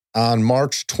On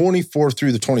March 24th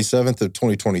through the 27th of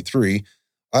 2023,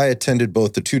 I attended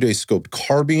both the 2-day scoped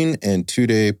carbine and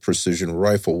 2-day precision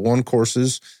rifle 1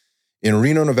 courses in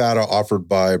Reno, Nevada, offered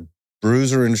by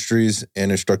Bruiser Industries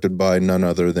and instructed by none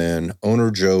other than owner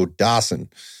Joe Dawson.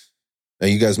 Now,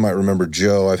 you guys might remember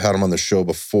Joe. I've had him on the show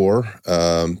before.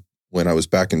 When I was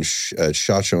back in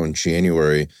SHOT Show in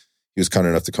January, he was kind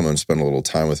enough to come and spend a little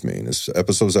time with me. And this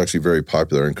episode was actually very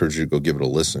popular. I encourage you to go give it a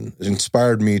listen. It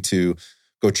inspired me to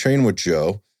go train with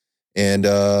Joe. And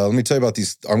let me tell you about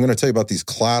these. I'm going to tell you about these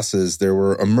classes. There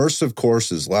were immersive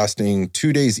courses lasting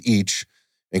 2 days each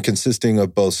and consisting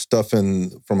of both stuff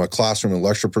from a classroom and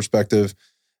lecture perspective,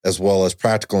 as well as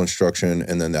practical instruction,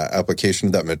 and then that application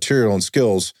of that material and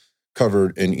skills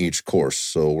covered in each course.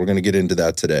 So we're going to get into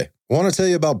that today. I want to tell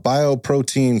you about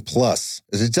Bioprotein Plus.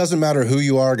 It doesn't matter who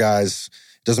you are, guys.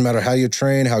 It doesn't matter how you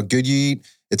train, how good you eat.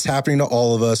 It's happening to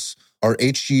all of us. Our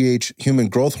HGH, human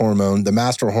growth hormone, the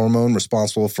master hormone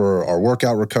responsible for our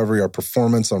workout recovery, our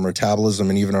performance, our metabolism,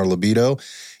 and even our libido,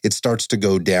 it starts to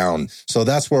go down. So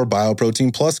that's where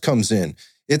Bioprotein Plus comes in.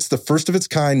 It's the first of its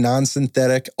kind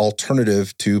non-synthetic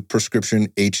alternative to prescription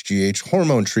HGH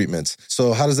hormone treatments.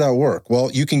 So how does that work?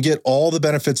 Well, you can get all the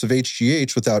benefits of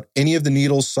HGH without any of the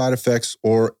needles, side effects,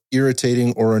 or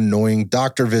irritating or annoying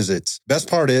doctor visits. Best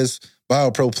part is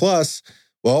BioPro Plus,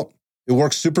 well, it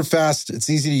works super fast, it's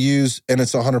easy to use, and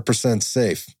it's 100%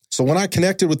 safe. So when I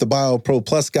connected with the BioPro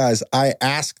Plus guys, I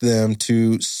asked them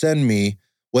to send me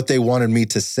what they wanted me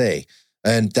to say.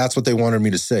 And that's what they wanted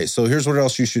me to say. So here's what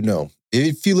else you should know.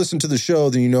 If you listen to the show,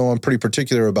 then you know I'm pretty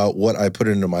particular about what I put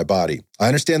into my body. I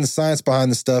understand the science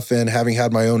behind the stuff, and having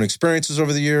had my own experiences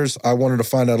over the years, I wanted to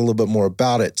find out a little bit more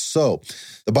about it. So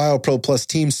the BioPro Plus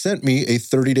team sent me a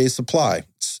 30-day supply.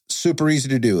 It's super easy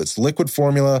to do. It's liquid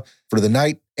formula for the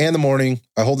night and the morning.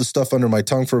 I hold the stuff under my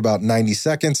tongue for about 90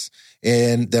 seconds,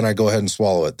 and then I go ahead and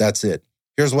swallow it. That's it.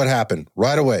 Here's what happened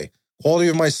right away. Quality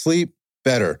of my sleep,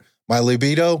 better. My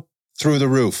libido, through the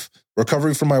roof.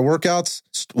 Recovery from my workouts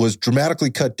was dramatically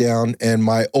cut down, and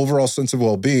my overall sense of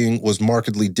well-being was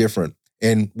markedly different.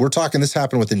 And we're talking this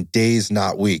happened within days,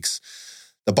 not weeks.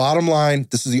 The bottom line,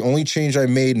 this is the only change I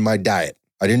made in my diet.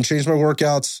 I didn't change my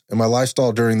workouts, and my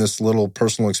lifestyle during this little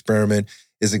personal experiment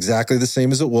is exactly the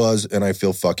same as it was, and I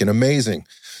feel fucking amazing.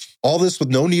 All this with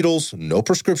no needles, no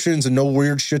prescriptions, and no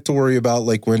weird shit to worry about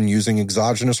like when using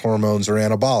exogenous hormones or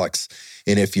anabolics.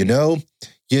 And if you know,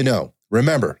 you know.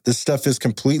 Remember, this stuff is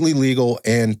completely legal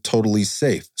and totally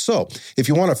safe. So if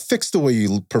you want to fix the way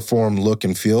you perform, look,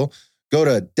 and feel, go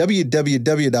to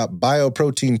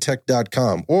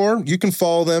www.bioproteintech.com, or you can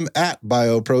follow them at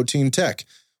BioproteinTech.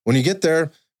 When you get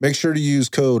there, make sure to use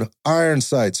code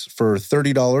IRONSIGHTS for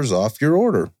 $30 off your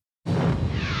order.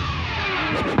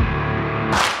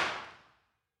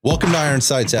 Welcome to Iron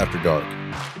Sights After Dark.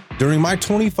 During my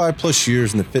 25 plus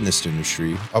years in the fitness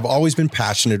industry, I've always been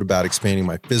passionate about expanding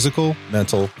my physical,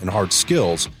 mental, and hard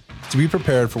skills to be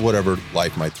prepared for whatever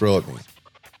life might throw at me.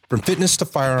 From fitness to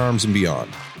firearms and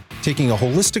beyond, taking a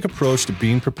holistic approach to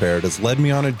being prepared has led me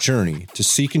on a journey to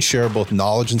seek and share both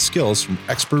knowledge and skills from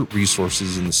expert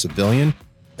resources in the civilian,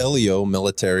 LEO,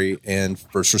 military, and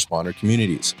first responder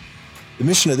communities. The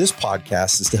mission of this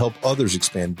podcast is to help others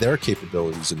expand their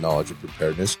capabilities and knowledge of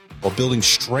preparedness while building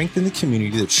strength in the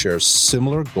community that shares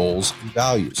similar goals and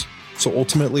values. So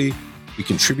ultimately, we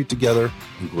contribute together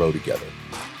and grow together.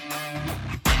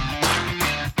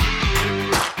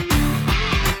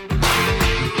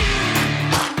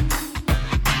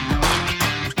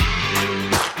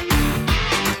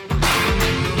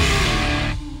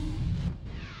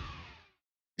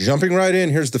 Jumping right in,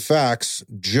 here's the facts.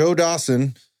 Joe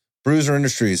Dawson, Bruiser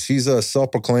Industries, he's a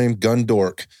self-proclaimed gun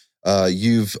dork.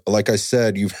 Like I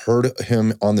said, you've heard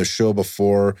him on the show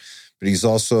before, but he's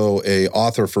also an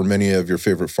author for many of your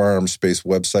favorite firearms space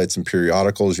websites and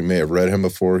periodicals. You may have read him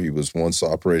before. He was once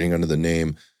operating under the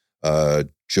name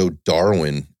Joe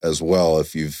Darwin as well,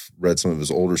 if you've read some of his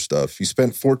older stuff. He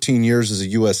spent 14 years as a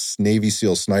U.S. Navy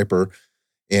SEAL sniper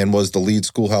and was the lead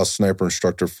schoolhouse sniper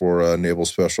instructor for Naval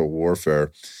Special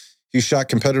Warfare. He shot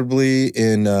competitively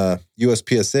in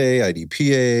USPSA,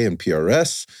 IDPA, and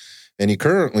PRS. And he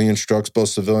currently instructs both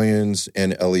civilians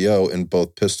and LEO in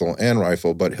both pistol and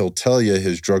rifle, but he'll tell you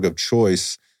his drug of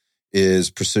choice is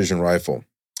precision rifle.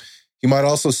 He might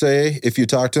also say, if you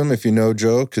talk to him, if you know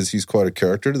Joe, because he's quite a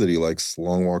character, that he likes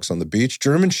long walks on the beach,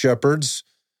 German Shepherds,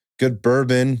 good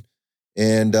bourbon,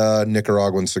 and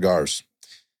Nicaraguan cigars.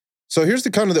 So here's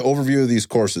the kind of the overview of these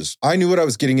courses. I knew what I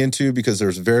was getting into because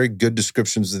there's very good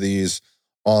descriptions of these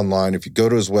online. If you go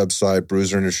to his website,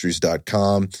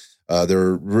 bruiserindustries.com, he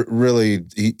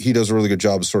does a really good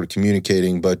job of sort of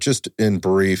communicating, but just in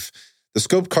brief, The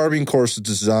Scope Carbine course is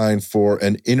designed for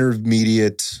an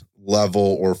intermediate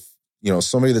level or,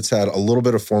 somebody that's had a little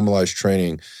bit of formalized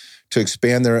training to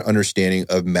expand their understanding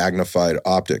of magnified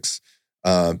optics.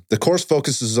 The course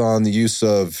focuses on the use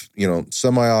of,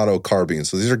 semi-auto carbines.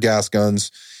 So these are gas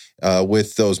guns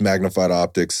with those magnified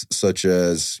optics, such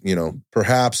as,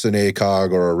 perhaps an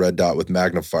ACOG or a red dot with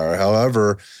magnifier.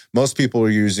 However, most people are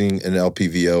using an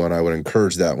LPVO, and I would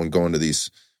encourage that when going to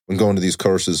these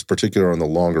courses, particularly on the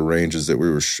longer ranges that we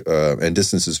were and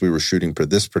distances we were shooting for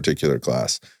this particular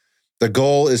class. The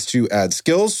goal is to add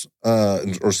skills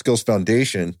or skills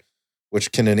foundation,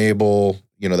 which can enable,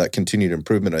 that continued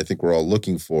improvement I think we're all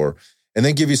looking for, and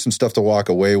then give you some stuff to walk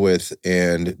away with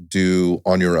and do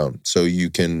on your own. So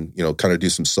you can, kind of do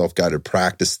some self-guided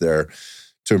practice there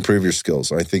to improve your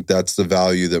skills. And I think that's the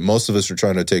value that most of us are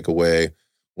trying to take away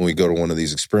when we go to one of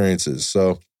these experiences.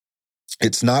 So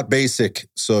it's not basic.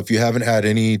 So if you haven't had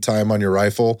any time on your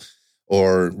rifle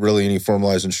or really any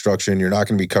formalized instruction, you're not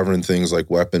going to be covering things like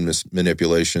weapon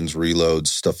manipulations, reloads,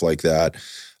 stuff like that.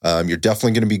 You're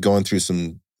definitely going to be going through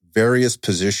some various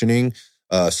positioning,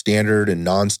 standard and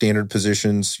non-standard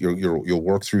positions. You'll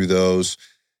work through those,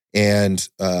 and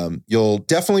you'll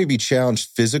definitely be challenged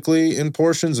physically in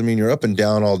portions. I mean, you're up and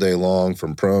down all day long,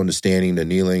 from prone to standing to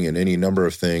kneeling and any number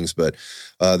of things, but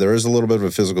there is a little bit of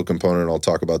a physical component. I'll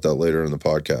talk about that later in the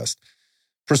podcast.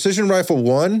 Precision Rifle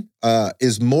 1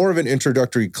 is more of an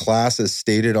introductory class as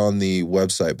stated on the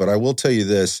website, but I will tell you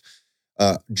this.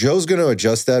 Joe's going to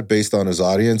adjust that based on his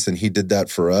audience, and he did that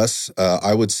for us.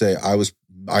 I would say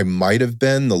I might have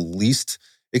been the least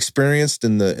experienced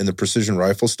in the precision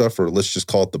rifle stuff, or let's just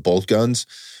call it the bolt guns.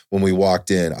 When we walked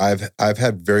in, I've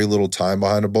had very little time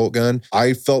behind a bolt gun.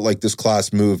 I felt like this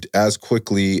class moved as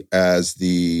quickly as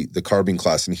the carbine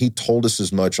class, and he told us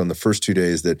as much on the first 2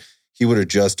 days that he would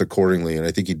adjust accordingly, and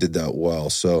I think he did that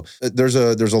well. So there's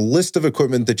a list of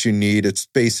equipment that you need. It's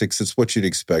basics. It's what you'd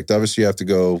expect. Obviously, you have to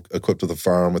go equipped with a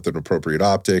firearm with an appropriate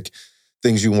optic.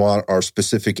 Things you want are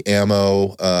specific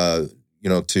ammo,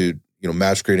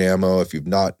 match grade ammo. If you've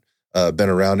not been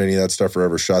around any of that stuff or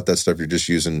ever shot that stuff, you're just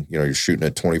using, you're shooting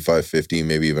at 25, 50,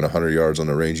 maybe even 100 yards on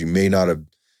the range. You may not have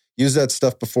used that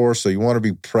stuff before, so you want to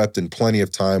be prepped in plenty of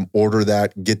time. Order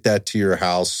that, get that to your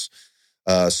house.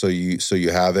 So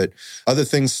you have it. Other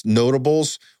things,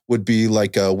 notables would be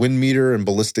like wind meter and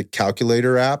ballistic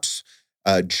calculator apps.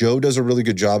 Joe does a really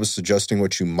good job of suggesting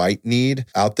what you might need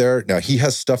out there. Now, he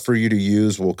has stuff for you to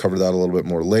use. We'll cover that a little bit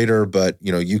more later, but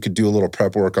you could do a little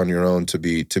prep work on your own to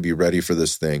be ready for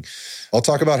this thing. I'll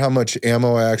talk about how much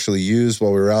ammo I actually used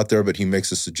while we were out there, but he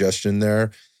makes a suggestion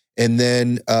there. And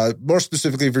then more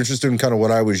specifically, if you're interested in kind of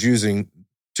what I was using,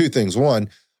 two things. One,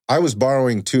 I was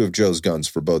borrowing two of Joe's guns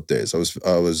for both days. I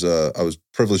was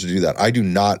privileged to do that. I do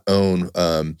not own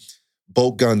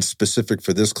bolt guns specific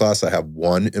for this class. I have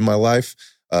one in my life,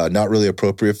 not really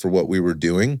appropriate for what we were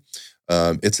doing.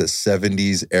 It's a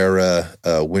 70s era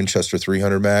Winchester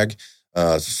 300 mag,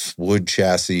 wood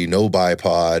chassis, no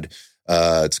bipod.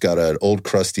 It's got an old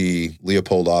crusty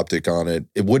Leopold optic on it.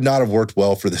 It would not have worked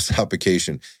well for this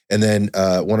application. And then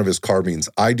one of his carbines.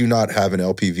 I do not have an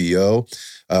LPVO.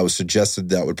 It was suggested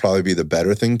that would probably be the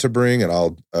better thing to bring.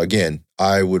 And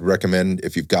I would recommend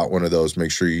if you've got one of those, make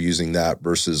sure you're using that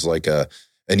versus like an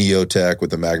EOTech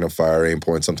with a magnifier, aim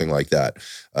point, something like that.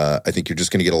 I think you're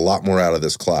just going to get a lot more out of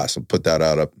this class. I'll put that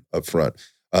out up front.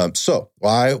 So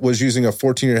I was using a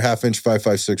 14.5-inch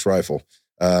 5.56 rifle.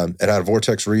 It had a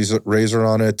Vortex Razor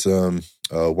on it,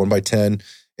 1x10,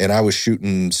 and I was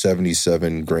shooting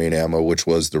 77 grain ammo, which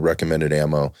was the recommended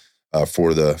ammo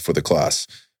for the class.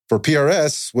 For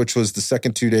PRS, which was the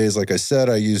second 2 days, like I said,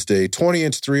 I used a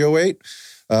 20-inch 308.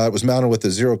 It was mounted with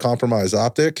a zero compromise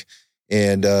optic,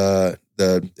 and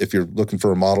if you're looking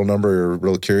for a model number, you're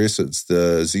really curious, it's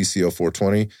the ZCO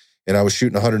 420. And I was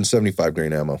shooting 175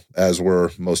 grain ammo, as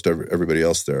were most everybody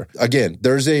else there. Again,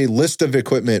 there's a list of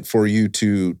equipment for you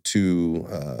to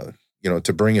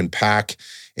bring and pack,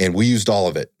 and we used all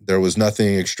of it. There was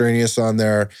nothing extraneous on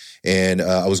there, and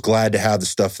I was glad to have the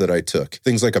stuff that I took.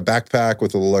 Things like a backpack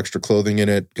with a little extra clothing in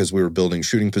it because we were building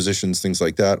shooting positions, things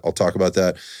like that. I'll talk about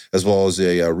that, as well as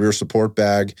a rear support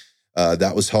bag.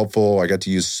 That was helpful. I got to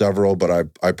use several, but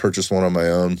I purchased one on my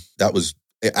own. That was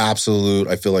absolute.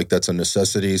 I feel like that's a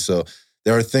necessity. So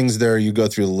there are things there. You go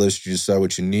through the list, you decide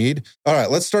what you need. All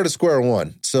right, let's start at square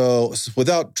one. So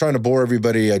without trying to bore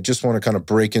everybody, I just want to kind of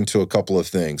break into a couple of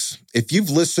things. If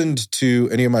you've listened to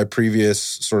any of my previous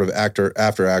sort of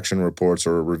after action reports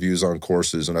or reviews on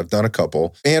courses, and I've done a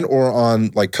couple, and or on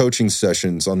like coaching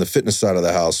sessions on the fitness side of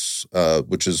the house,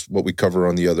 which is what we cover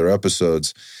on the other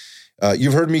episodes,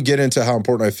 you've heard me get into how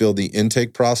important I feel the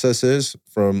intake process is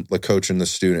from the coach and the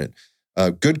student.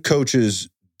 Good coaches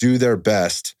do their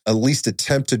best, at least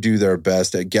attempt to do their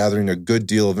best at gathering a good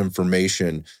deal of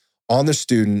information on the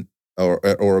student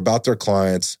or about their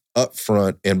clients up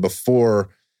front and before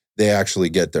they actually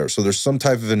get there. So there's some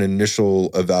type of an initial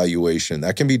evaluation.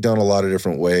 That can be done a lot of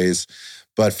different ways.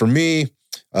 But for me,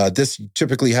 this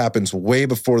typically happens way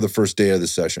before the first day of the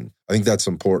session. I think that's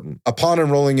important. Upon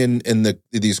enrolling in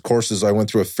these courses, I went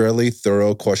through a fairly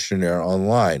thorough questionnaire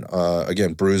online.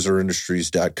 Again,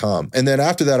 bruiserindustries.com. And then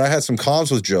after that, I had some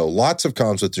comms with Joe, lots of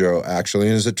comms with Joe, actually.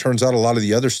 And as it turns out, a lot of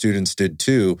the other students did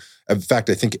too. In fact,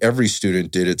 I think every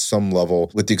student did at some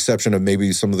level, with the exception of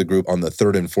maybe some of the group on the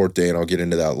third and fourth day, and I'll get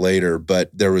into that later.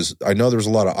 But I know there was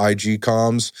a lot of IG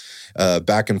comms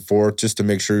back and forth just to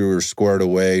make sure we were squared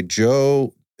away.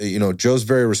 Joe's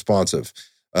very responsive,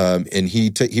 and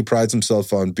he prides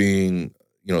himself on being,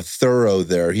 thorough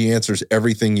there. He answers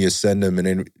everything you send him,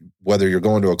 and whether you're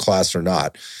going to a class or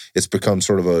not. It's become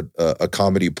sort of a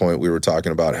comedy point. We were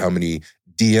talking about how many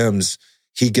DMs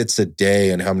he gets a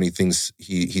day and how many things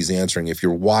he's answering. If you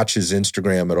watch his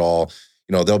Instagram at all,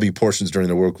 there'll be portions during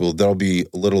the work week. There'll be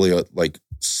literally like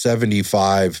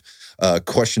 75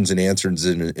 questions and answers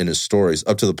in his stories,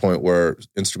 up to the point where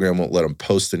Instagram won't let him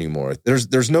post anymore.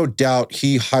 There's no doubt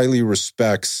he highly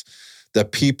respects the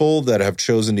people that have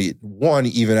chosen to, one,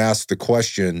 even ask the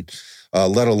question,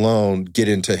 let alone get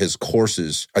into his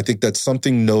courses. I think that's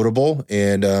something notable,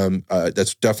 and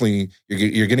that's definitely,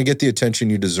 you're going to get the attention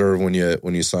you deserve when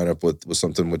you sign up with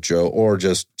something with Joe, or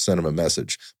just send him a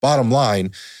message. Bottom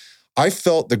line, I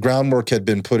felt the groundwork had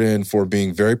been put in for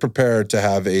being very prepared to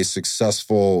have a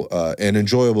successful and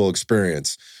enjoyable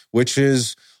experience, which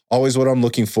is always what I'm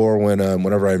looking for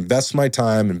whenever I invest my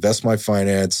time, invest my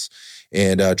finance,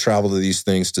 and travel to these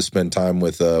things to spend time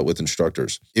with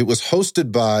instructors. It was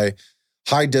hosted by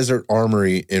High Desert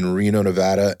Armory in Reno,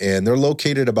 Nevada, and they're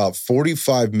located about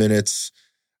 45 minutes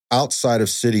outside of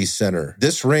city center.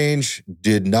 This range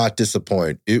did not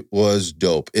disappoint. It was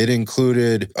dope. It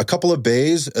included a couple of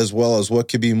bays, as well as what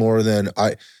could be more than,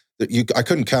 I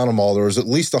couldn't count them all. There was at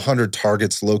least 100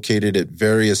 targets located at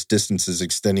various distances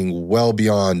extending well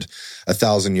beyond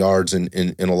 1,000 yards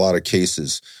in a lot of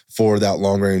cases for that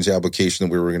long-range application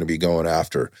that we were going to be going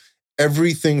after.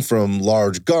 Everything from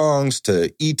large gongs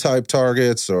to E-type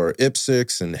targets or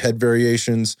IPSCs and head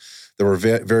variations. There were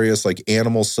various like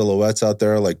animal silhouettes out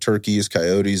there, like turkeys,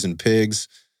 coyotes, and pigs.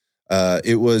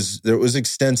 It was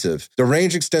extensive. The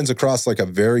range extends across like a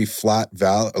very flat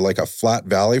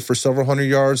valley for several hundred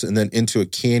yards, and then into a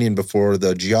canyon before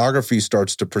the geography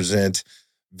starts to present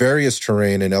various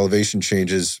terrain and elevation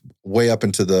changes way up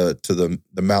into the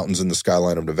mountains and the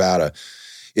skyline of Nevada.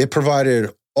 It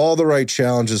provided all the right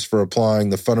challenges for applying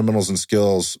the fundamentals and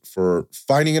skills for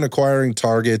finding and acquiring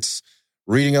targets,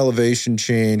 reading elevation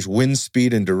change, wind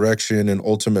speed and direction, and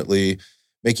ultimately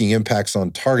making impacts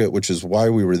on target, which is why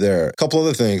we were there. A couple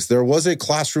other things. There was a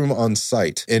classroom on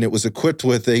site, and it was equipped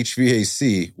with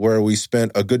HVAC, where we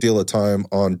spent a good deal of time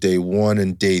on day 1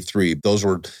 and day 3. Those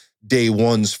were day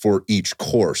 1s for each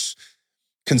course.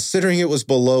 Considering it was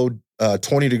below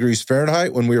 20 degrees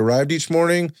Fahrenheit when we arrived each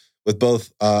morning, with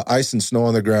both ice and snow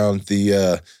on the ground,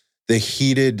 the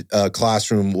heated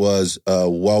classroom was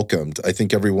welcomed. I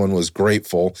think everyone was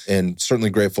grateful, and certainly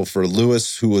grateful for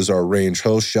Lewis, who was our range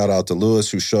host. Shout out to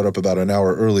Lewis, who showed up about an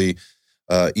hour early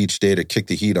each day to kick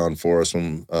the heat on for us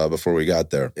before we got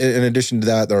there. In addition to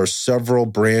that, there are several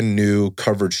brand new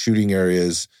covered shooting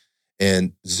areas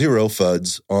and 0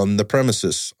 FUDs on the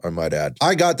premises, I might add.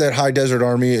 I got that High Desert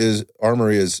Armory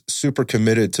is super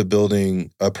committed to building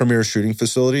a premier shooting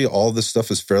facility. All this stuff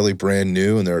is fairly brand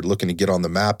new, and they're looking to get on the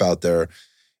map out there.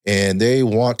 And they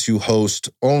want to host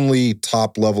only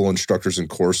top-level instructors and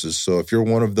courses. So if you're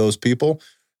one of those people,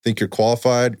 think you're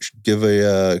qualified,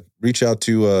 reach out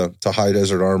to High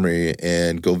Desert Armory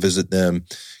and go visit them,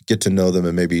 get to know them,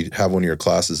 and maybe have one of your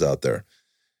classes out there.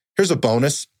 Here's a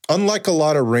bonus. Unlike a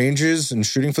lot of ranges and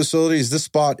shooting facilities, this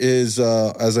spot is,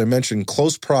 as I mentioned,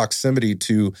 close proximity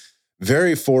to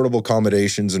very affordable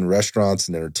accommodations and restaurants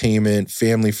and entertainment,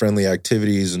 family-friendly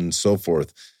activities, and so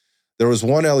forth. There was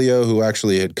one LEO who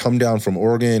actually had come down from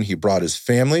Oregon. He brought his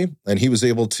family, and he was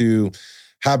able to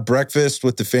have breakfast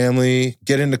with the family,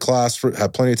 get into class,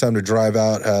 have plenty of time to drive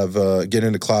out, get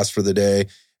into class for the day,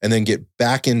 and then get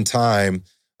back in time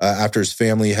after his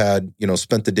family had,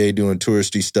 spent the day doing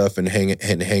touristy stuff and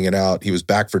hanging out. He was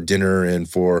back for dinner and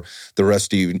for the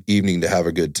rest of the evening to have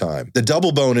a good time. The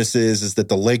double bonus is that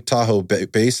the Lake Tahoe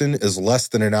Basin is less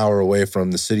than an hour away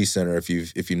from the city center. If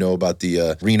you know about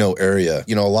the Reno area,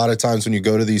 a lot of times when you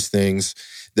go to these things,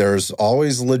 there's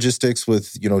always logistics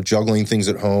with, juggling things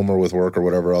at home or with work or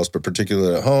whatever else, but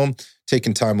particularly at home,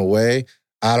 taking time away.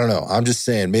 I don't know. I'm just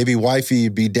saying, maybe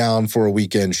wifey'd be down for a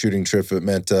weekend shooting trip if it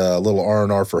meant a little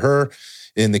R&R for her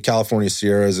in the California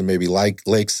Sierras and maybe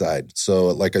Lakeside. So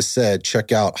like I said,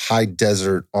 check out High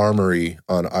Desert Armory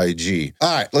on IG.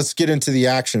 All right, let's get into the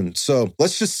action. So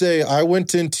let's just say I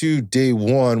went into day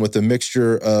one with a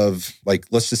mixture of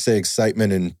let's just say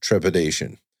excitement and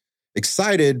trepidation.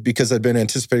 Excited because I'd been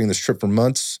anticipating this trip for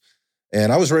months.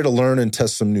 And I was ready to learn and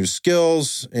test some new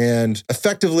skills. And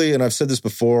effectively, and I've said this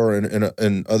before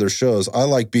in other shows, I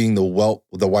like being the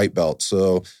white belt.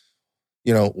 So,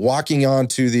 walking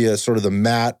onto the sort of the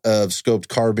mat of scoped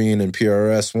carbine and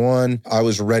PRS-1, I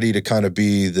was ready to kind of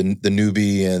be the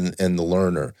newbie and the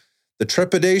learner. The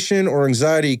trepidation or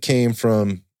anxiety came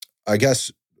from, I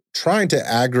guess, trying to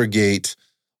aggregate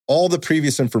all the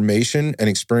previous information and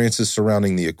experiences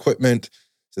surrounding the equipment,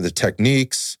 to the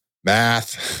techniques,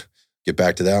 math, get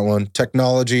back to that one,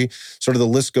 technology, sort of the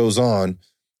list goes on,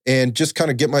 and just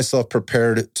kind of get myself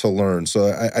prepared to learn.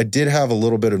 So I did have a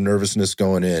little bit of nervousness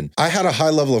going in. I had a high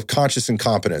level of conscious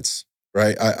incompetence,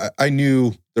 right? I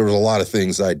knew there was a lot of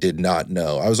things I did not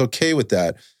know. I was okay with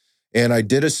that. And I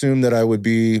did assume that I would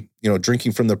be,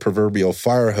 drinking from the proverbial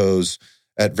fire hose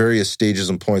at various stages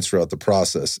and points throughout the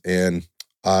process. And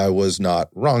I was not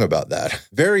wrong about that.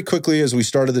 Very quickly, as we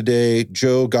started the day,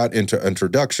 Joe got into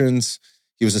introductions.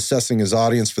 He was assessing his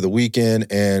audience for the weekend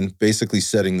and basically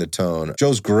setting the tone.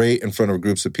 Joe's great in front of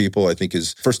groups of people. I think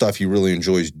first off, he really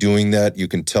enjoys doing that. You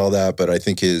can tell that, but I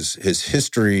think his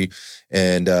history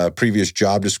and previous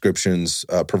job descriptions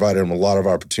provided him a lot of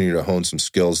opportunity to hone some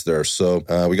skills there. So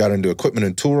we got into equipment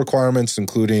and tool requirements,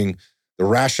 including the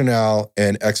rationale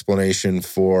and explanation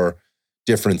for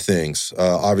different things.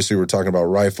 Obviously, we're talking about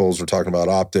rifles, we're talking about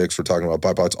optics, we're talking about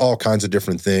bipods, all kinds of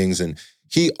different things. And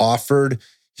he offered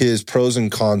his pros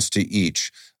and cons to each.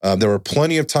 There were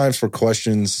plenty of times for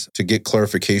questions to get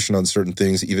clarification on certain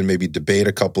things, even maybe debate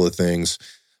a couple of things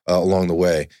along the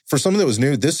way. For someone that was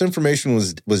new, this information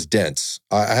was dense.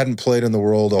 I hadn't played in the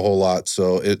world a whole lot,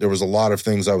 so there was a lot of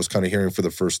things I was kind of hearing for the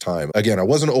first time. Again, I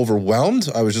wasn't overwhelmed.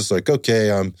 I was just like,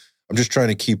 okay, I'm just trying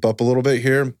to keep up a little bit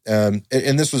here. And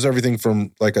this was everything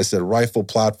from, like I said, rifle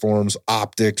platforms,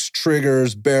 optics,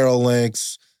 triggers, barrel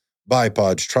lengths,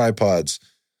 bipods, tripods,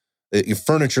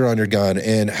 furniture on your gun,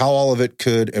 and how all of it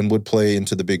could and would play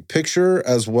into the big picture,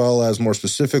 as well as more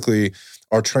specifically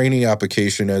our training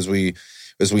application as we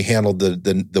handled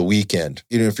the weekend.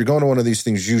 If you're going to one of these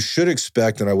things, you should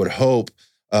expect, and I would hope,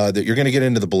 that you're going to get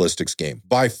into the ballistics game.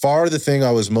 By far the thing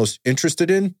I was most interested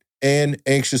in and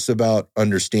anxious about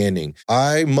understanding.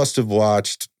 I must have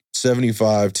watched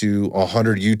 75 to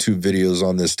 100 YouTube videos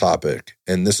on this topic,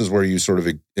 and this is where you sort of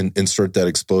insert that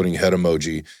exploding head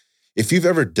emoji. If you've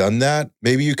ever done that,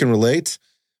 maybe you can relate,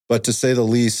 but to say the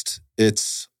least,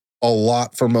 it's a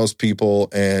lot for most people,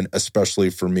 and especially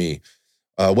for me.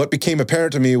 What became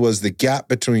apparent to me was the gap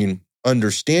between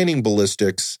understanding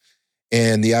ballistics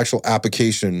and the actual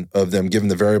application of them, given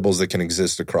the variables that can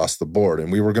exist across the board.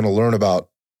 And we were going to learn about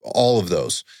all of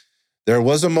those. There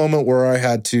was a moment where I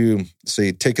had to,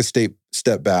 say, take a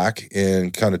step back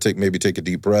and kind of take a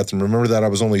deep breath. And remember that I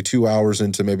was only 2 hours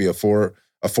into maybe a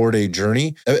 4-day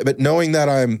journey. But knowing that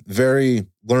I'm very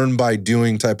learn by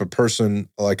doing type of person,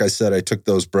 like I said, I took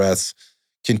those breaths,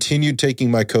 continued taking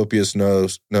my copious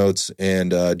notes,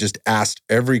 and just asked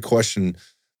every question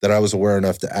that I was aware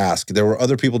enough to ask. There were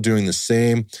other people doing the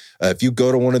same. If you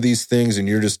go to one of these things and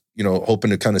you're just, hoping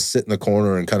to kind of sit in the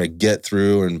corner and kind of get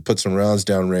through and put some rounds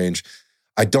down range,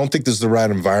 I don't think this is the right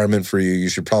environment for you. You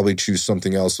should probably choose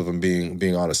something else, if I'm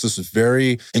being honest. This was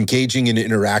very engaging and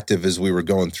interactive as we were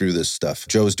going through this stuff.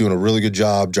 Joe was doing a really good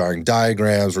job drawing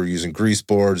diagrams. We're using grease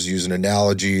boards, using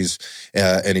analogies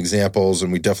and examples,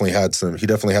 and he definitely had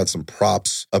some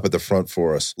props up at the front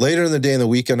for us. Later in the day and the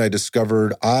weekend, I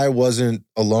discovered I wasn't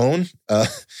alone.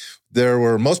 There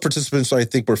were most participants, I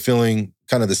think, were feeling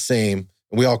kind of the same.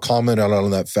 We all commented on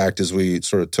that fact as we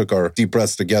sort of took our deep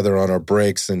breaths together on our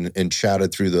breaks and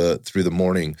chatted through the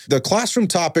morning. The classroom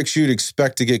topics you'd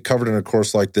expect to get covered in a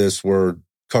course like this were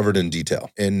covered in detail,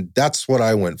 and that's what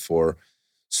I went for.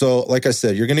 So, like I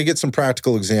said, you're going to get some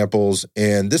practical examples,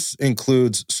 and this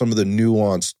includes some of the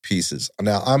nuanced pieces.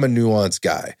 Now, I'm a nuanced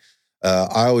guy.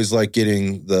 I always like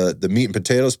getting the meat and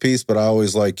potatoes piece, but I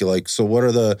always like, so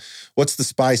what's the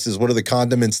spices? What are the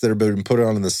condiments that have been put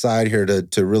on the side here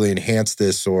to really enhance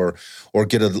this or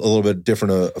get a little bit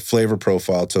different a flavor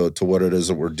profile to what it is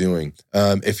that we're doing?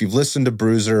 If you've listened to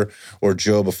Bruiser or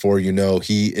Joe before,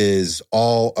 he is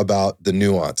all about the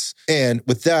nuance. And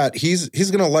with that, he's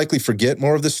going to likely forget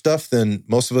more of this stuff than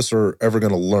most of us are ever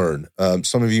going to learn.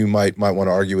 Some of you might want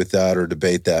to argue with that or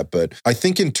debate that, but I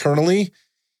think internally,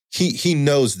 he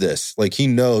knows this. Like, he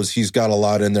knows he's got a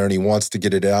lot in there and he wants to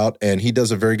get it out. And he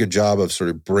does a very good job of sort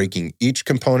of breaking each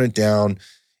component down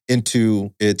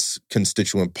into its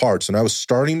constituent parts. And I was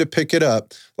starting to pick it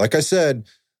up. Like I said,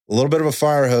 a little bit of a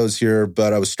fire hose here,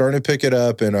 but I was starting to pick it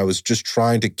up, and I was just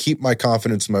trying to keep my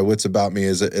confidence and my wits about me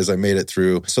as I made it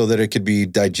through so that it could be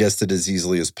digested as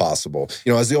easily as possible.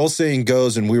 You know, as the old saying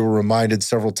goes, and we were reminded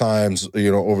several times,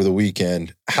 you know, over the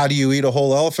weekend, how do you eat a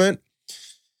whole elephant?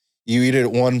 You eat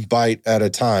it one bite at a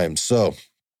time. So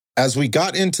as we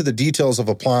got into the details of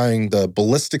applying the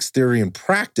ballistics theory in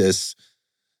practice,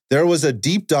 there was a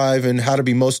deep dive in how to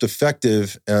be most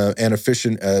effective and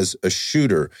efficient as a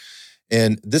shooter.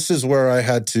 And this is where I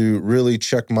had to really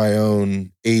check my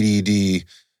own ADD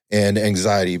and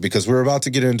anxiety, because we're about to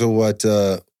get into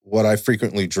what I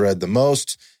frequently dread the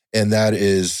most, and that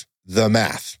is the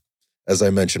math, as I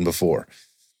mentioned before.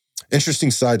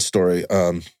 Interesting side story.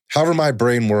 However my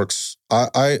brain works,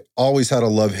 I always had a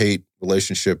love-hate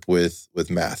relationship with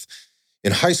math.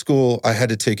 In high school, I had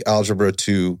to take Algebra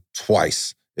 2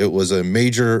 twice. It was a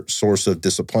major source of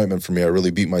disappointment for me. I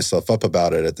really beat myself up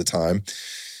about it at the time.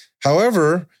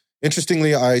 However,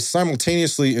 interestingly, I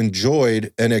simultaneously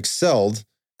enjoyed and excelled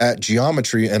at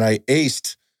geometry, and I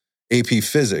aced AP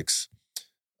Physics,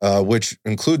 which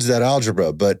includes that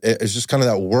algebra, but it's just kind of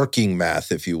that working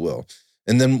math, if you will.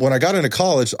 And then when I got into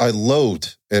college, I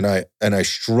loathed and I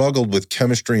struggled with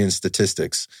chemistry and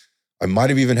statistics. I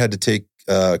might have even had to take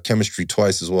chemistry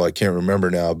twice as well. I can't remember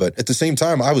now, but at the same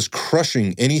time, I was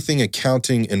crushing anything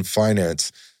accounting and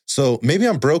finance. So maybe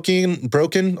I'm broken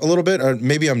a little bit, or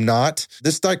maybe I'm not.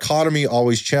 This dichotomy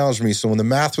always challenged me. So when the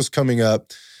math was coming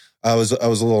up, I was a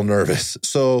little nervous.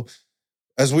 So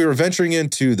as we were venturing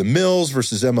into the mills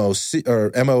versus MOC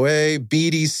or MOA,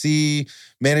 BDC,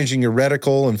 managing your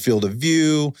reticle and field of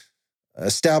view,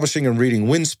 establishing and reading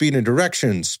wind speed and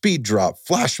direction, speed drop,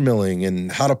 flash milling,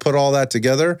 and how to put all that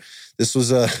together, this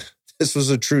was a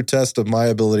true test of my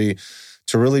ability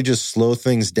to really just slow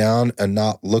things down and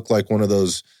not look like one of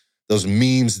those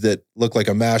memes that look like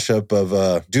a mashup of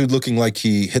a dude looking like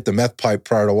he hit the meth pipe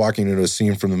prior to walking into a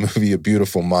scene from the movie A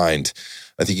Beautiful Mind.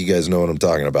 I think you guys know what I'm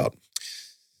talking about.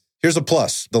 Here's a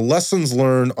plus. The lessons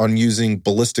learned on using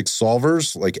ballistic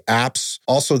solvers like apps,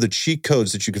 also the cheat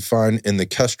codes that you could find in the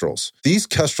Kestrels. These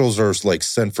Kestrels are like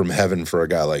sent from heaven for a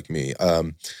guy like me.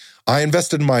 I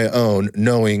invested in my own,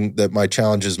 knowing that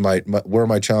where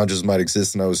my challenges might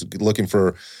exist, and I was looking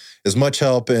for as much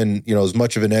help and, you know, as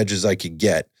much of an edge as I could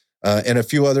get. And a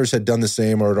few others had done the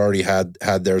same or had already had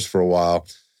theirs for a while.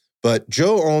 But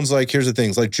Joe owns here's the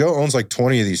things, Joe owns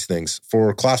 20 of these things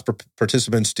for class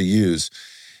participants to use.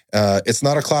 It's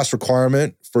not a class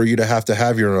requirement for you to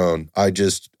have your own. I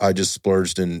just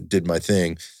splurged and did my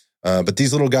thing. But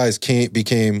these little guys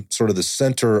became sort of the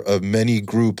center of many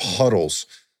group huddles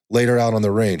later out on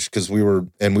the range, because we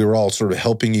were all sort of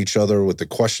helping each other with the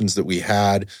questions that we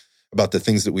had about the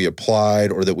things that we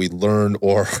applied or that we learned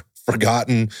or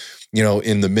forgotten, you know,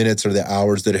 in the minutes or the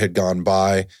hours that had gone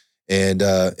by, and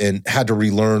had to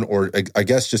relearn or I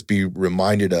guess just be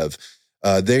reminded of.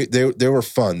 They were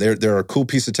fun. They're a cool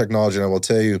piece of technology, and I will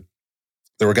tell you,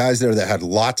 there were guys there that had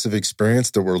lots of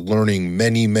experience that were learning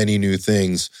many, many new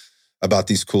things about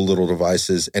these cool little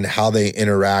devices and how they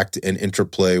interact and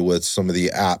interplay with some of the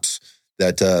apps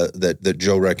that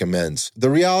Joe recommends. The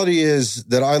reality is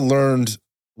that I learned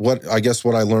what I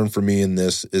learned for me in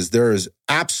this is there is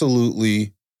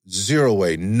absolutely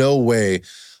no way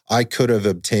I could have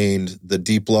obtained the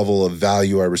deep level of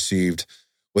value I received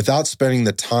without spending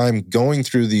the time going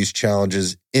through these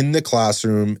challenges in the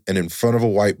classroom and in front of a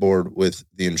whiteboard with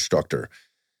the instructor.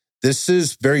 This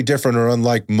is very different or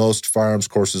unlike most firearms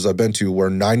courses I've been to,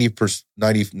 where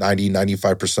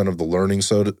 95% of the learning,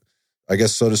 so to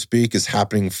speak, is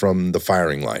happening from the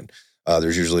firing line.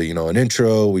 There's usually, you know, an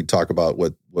intro. We talk about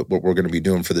what we're going to be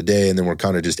doing for the day, and then we're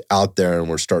kind of just out there and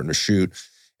we're starting to shoot,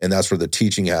 and that's where the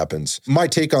teaching happens. My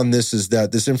take on this is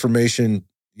that this information,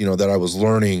 you know, that I was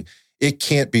learning, it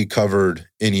can't be covered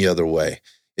any other way.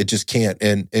 It just can't.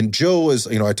 And Joe was,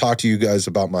 you know, I talked to you guys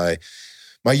about my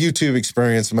YouTube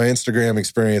experience, my Instagram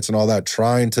experience, and all that,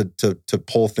 trying to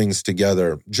pull things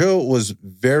together. Joe was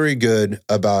very good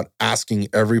about asking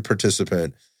every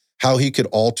participant how he could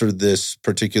alter this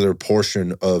particular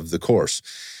portion of the course.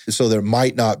 So there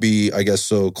might not be, I guess,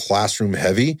 so classroom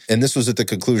heavy. And this was at the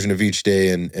conclusion of each day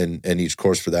and each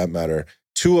course for that matter,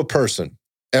 to a person.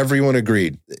 Everyone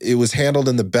agreed. It was handled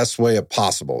in the best way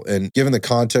possible. And given the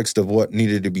context of what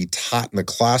needed to be taught in the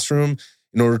classroom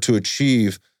in order to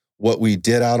achieve what we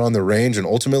did out on the range and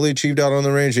ultimately achieved out on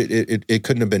the range, it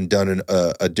couldn't have been done in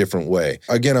a different way.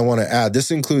 Again, I want to add, this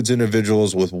includes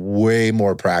individuals with way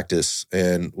more practice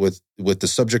and with the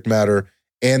subject matter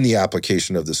and the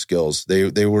application of the skills.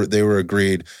 They were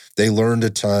agreed. They learned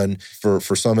a ton. For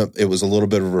some, it was a little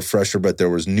bit of a refresher, but there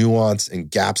was nuance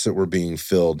and gaps that were being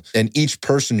filled. And each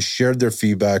person shared their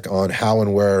feedback on how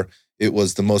and where it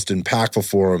was the most impactful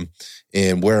for them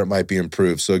and where it might be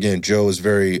improved. So again, Joe is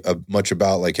very much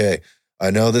about like, hey,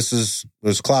 I know this is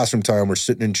classroom time. We're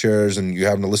sitting in chairs and you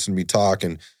having to listen to me talk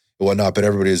and whatnot, but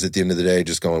everybody is at the end of the day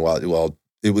just going, well,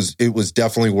 it was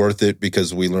definitely worth it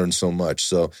because we learned so much.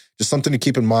 So just something to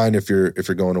keep in mind if you're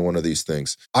going to one of these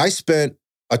things. I spent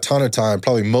a ton of time,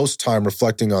 probably most time,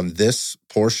 reflecting on this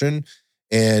portion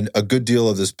and a good deal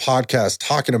of this podcast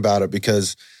talking about it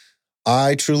because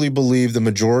I truly believe the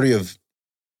majority of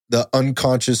the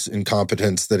unconscious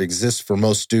incompetence that exists for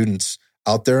most students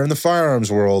out there in the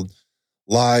firearms world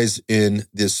lies in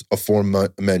this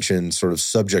aforementioned sort of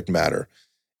subject matter.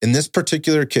 In this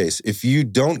particular case, if you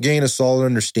don't gain a solid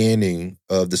understanding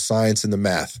of the science and the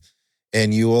math,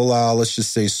 and you allow, let's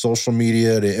just say, social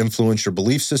media to influence your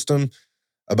belief system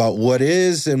about what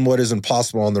is and what isn't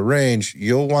possible on the range,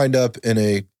 you'll wind up in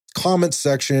a comment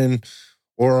section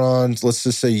or on, let's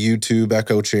just say, YouTube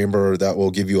echo chamber that will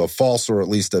give you a false or at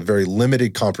least a very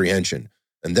limited comprehension,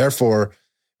 and therefore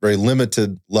very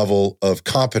limited level of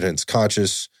competence,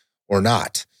 conscious or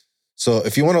not. So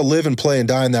if you want to live and play and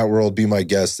die in that world, be my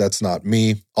guest. That's not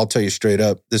me. I'll tell you straight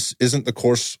up, this isn't the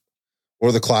course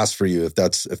or the class for you if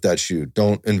that's you.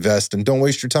 Don't invest and don't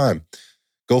waste your time.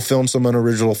 Go film some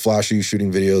unoriginal, flashy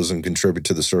shooting videos and contribute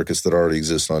to the circus that already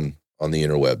exists on the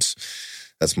interwebs.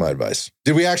 That's my advice.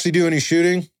 Did we actually do any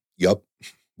shooting? Yup,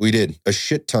 we did. A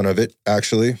shit ton of it,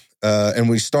 actually. And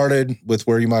we started with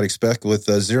where you might expect with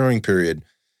a zeroing period.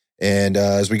 And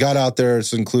as we got out there,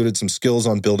 it's included some skills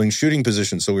on building shooting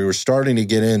positions. So we were starting to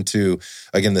get into,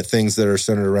 again, the things that are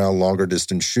centered around longer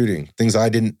distance shooting. Things I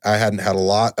hadn't had a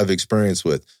lot of experience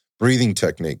with. Breathing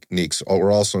techniques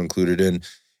were also included in.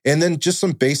 And then just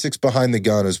some basics behind the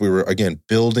gun as we were, again,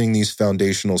 building these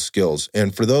foundational skills.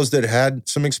 And for those that had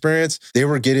some experience, they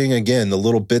were getting, again, the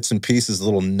little bits and pieces, the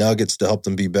little nuggets to help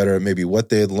them be better at maybe what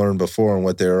they had learned before and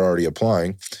what they were already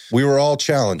applying. We were all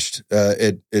challenged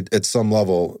at some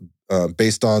level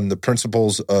based on the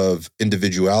principles of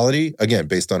individuality, again,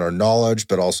 based on our knowledge,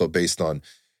 but also based on,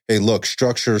 hey, look,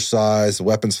 structure, size, the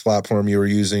weapons platform you were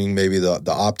using, maybe the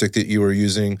optic that you were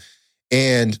using.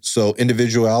 And so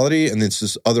individuality, and it's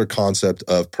this other concept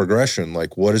of progression,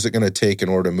 like what is it going to take in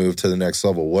order to move to the next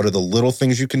level? What are the little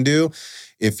things you can do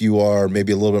if you are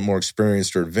maybe a little bit more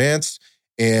experienced or advanced?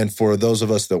 And for those of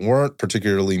us that weren't,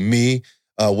 particularly me,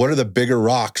 what are the bigger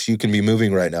rocks you can be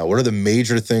moving right now? What are the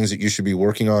major things that you should be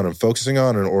working on and focusing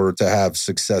on in order to have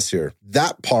success here?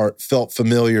 That part felt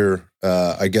familiar,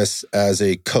 I guess, as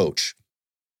a coach.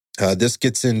 This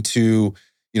gets into,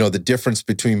 the difference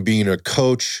between being a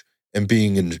coach and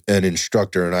being an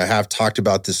instructor. And I have talked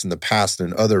about this in the past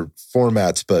in other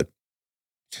formats, but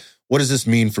what does this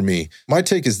mean for me? My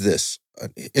take is this.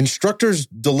 Instructors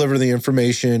deliver the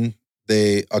information,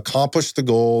 they accomplish the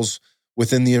goals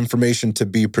within the information to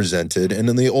be presented, and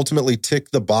then they ultimately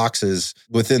tick the boxes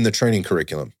within the training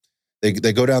curriculum. They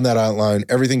go down that outline,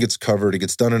 everything gets covered, it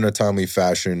gets done in a timely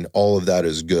fashion, all of that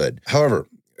is good. However,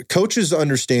 coaches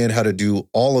understand how to do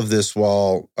all of this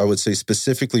while, I would say,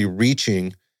 specifically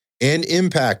reaching and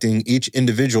impacting each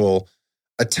individual,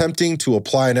 attempting to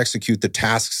apply and execute the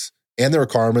tasks and the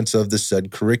requirements of the said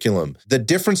curriculum. The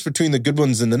difference between the good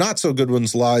ones and the not so good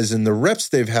ones lies in the reps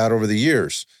they've had over the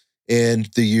years and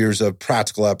the years of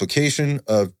practical application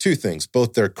of two things,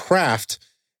 both their craft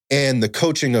and the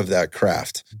coaching of that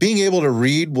craft. Being able to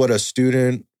read what a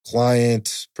student,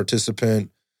 client, participant,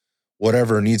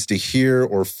 whatever needs to hear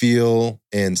or feel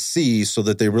and see so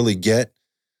that they really get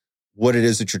what it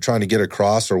is that you're trying to get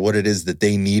across or what it is that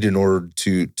they need in order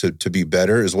to be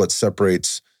better is what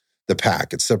separates the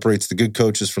pack. It separates the good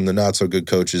coaches from the not so good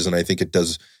coaches. And I think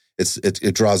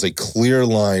it draws a clear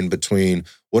line between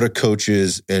what a coach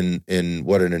is and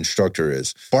what an instructor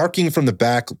is. Barking from the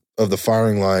back of the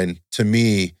firing line, to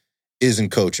me, isn't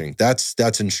coaching.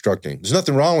 That's instructing. There's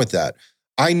nothing wrong with that.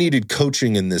 I needed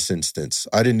coaching in this instance.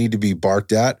 I didn't need to be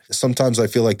barked at. Sometimes I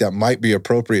feel like that might be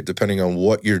appropriate depending on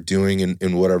what you're doing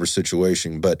in whatever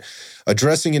situation. But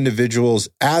addressing individuals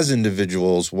as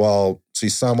individuals while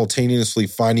simultaneously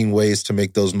finding ways to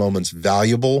make those moments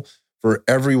valuable for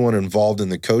everyone involved in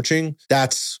the coaching,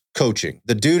 that's coaching.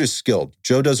 The dude is skilled.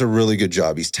 Joe does a really good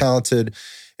job. He's talented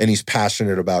and he's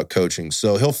passionate about coaching.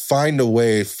 So he'll find a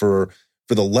way for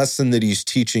the lesson that he's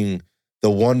teaching the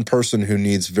one person who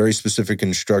needs very specific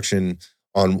instruction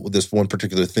on this one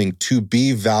particular thing to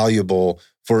be valuable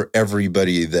for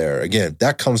everybody there. Again,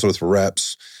 that comes with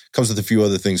reps, comes with a few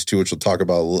other things too, which we'll talk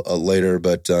about later.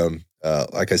 But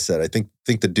like I said, I think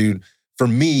the dude, for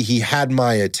me, he had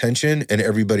my attention and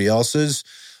everybody else's.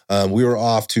 We were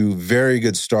off to a very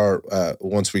good start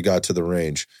once we got to the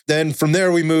range. Then from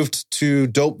there, we moved to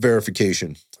dope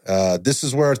verification. This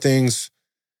is where things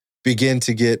begin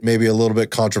to get maybe a little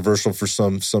bit controversial for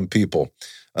some people.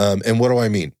 And what do I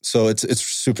mean? So it's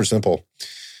super simple.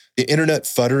 The internet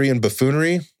fuddery and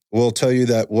buffoonery will tell you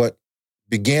that what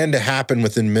began to happen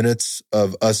within minutes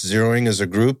of us zeroing as a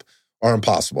group are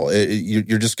impossible.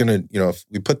 You're just going to, if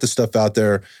we put this stuff out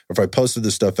there, or if I posted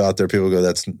this stuff out there, people go,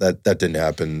 that didn't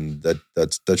happen.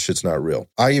 That shit's not real.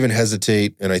 I even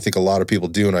hesitate, and I think a lot of people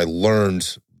do, and I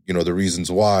learned, the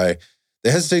reasons why.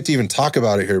 They hesitate to even talk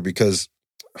about it here because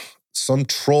some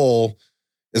troll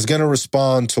is going to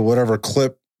respond to whatever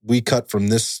clip we cut from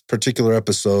this particular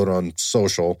episode on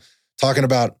social, talking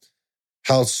about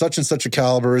how such and such a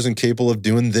caliber isn't capable of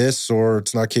doing this, or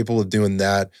it's not capable of doing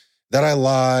that I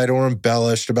lied or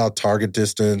embellished about target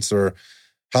distance, or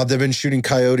how they've been shooting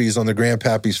coyotes on the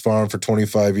Grandpappy's farm for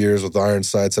 25 years with iron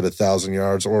sights at 1,000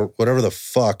 yards, or whatever the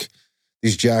fuck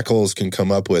these jackholes can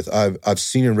come up with. I've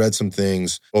seen and read some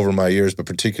things over my years, but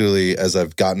particularly as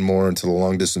I've gotten more into the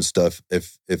long distance stuff,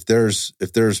 if there's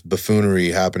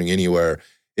buffoonery happening anywhere,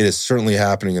 it is certainly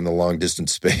happening in the long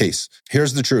distance space.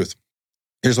 Here's the truth.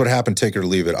 Here's what happened, take it or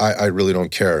leave it. I really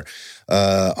don't care.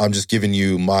 I'm just giving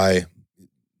you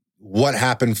what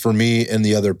happened for me and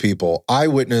the other people. I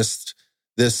witnessed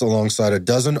this alongside a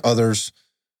dozen others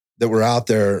that were out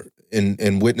there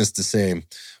and witnessed the same.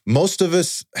 Most of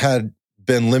us had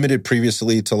been limited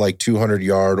previously to like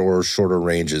 200-yard or shorter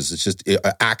ranges. It's just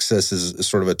access is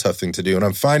sort of a tough thing to do. And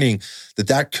I'm finding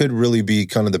that could really be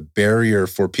kind of the barrier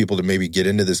for people to maybe get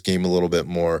into this game a little bit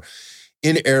more.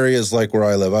 In areas like where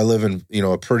I live in,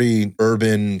 a pretty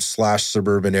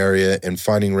urban/suburban area, and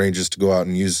finding ranges to go out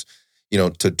and use,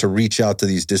 to reach out to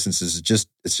these distances,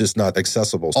 it's just not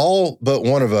accessible. All but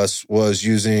one of us was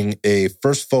using a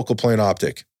first focal plane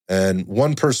optic, and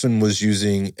one person was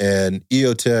using an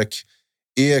EOTech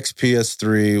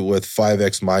EXPS3 with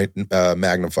 5x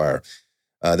magnifier.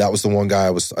 That was the one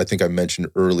guy I think I mentioned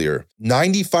earlier.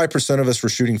 95% of us were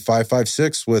shooting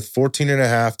 5.56 with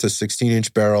 14.5 to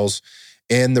 16-inch barrels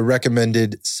and the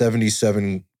recommended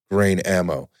 77 grain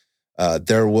ammo.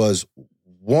 There was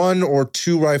one or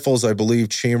two rifles, I believe,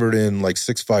 chambered in like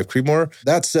 6.5 Creedmoor.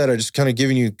 That said, I just kind of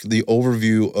giving you the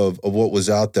overview of what was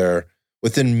out there.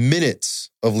 Within minutes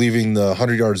of leaving the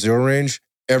 100-yard zero range,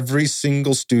 every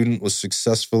single student was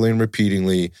successfully and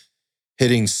repeatedly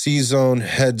hitting C-zone,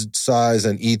 head size,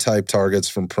 and E-type targets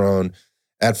from prone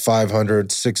at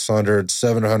 500, 600,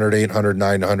 700, 800,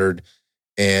 900,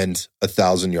 and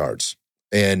 1,000 yards.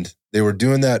 And they were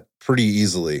doing that pretty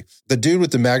easily. The dude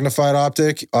with the magnified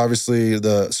optic, obviously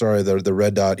the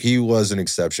red dot, he was an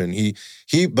exception.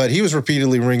 But he was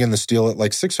repeatedly ringing the steel at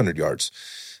like 600 yards.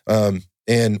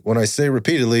 And when I say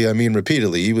repeatedly, I mean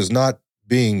repeatedly. He was not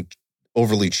being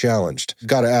overly challenged.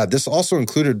 Got to add, this also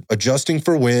included adjusting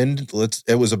for wind.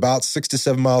 It was about 6 to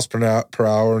 7 miles per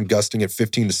hour and gusting at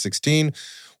 15 to 16,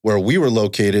 where we were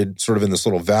located sort of in this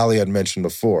little valley I'd mentioned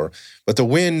before. But the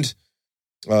wind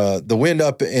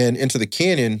up and into the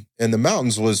canyon and the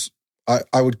mountains was,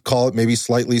 I would call it maybe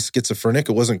slightly schizophrenic.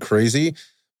 It wasn't crazy,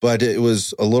 but it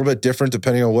was a little bit different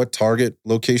depending on what target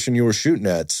location you were shooting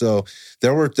at. So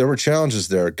there were challenges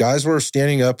there. Guys were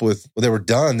standing up with, when they were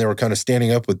done, they were kind of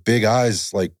standing up with big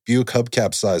eyes, like Buick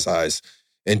hubcap size eyes,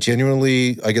 and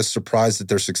genuinely, I guess, surprised at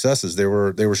their successes. They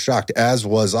were shocked, as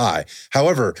was I.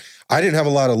 However, I didn't have a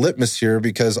lot of litmus here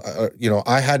because,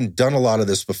 I hadn't done a lot of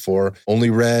this before. Only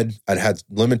read. I'd had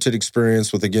limited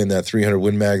experience with, again, that 300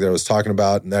 Win Mag that I was talking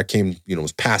about, and that came,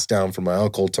 was passed down from my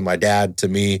uncle to my dad to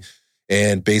me.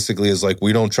 And basically is like,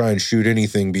 we don't try and shoot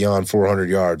anything beyond 400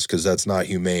 yards because that's not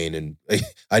humane. And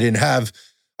I didn't have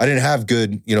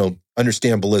good,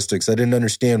 understand ballistics. I didn't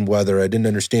understand weather. I didn't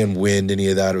understand wind, any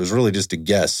of that. It was really just a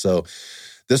guess. So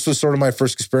this was sort of my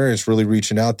first experience really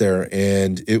reaching out there.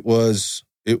 And it was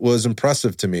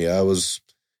impressive to me. I was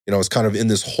kind of in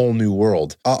this whole new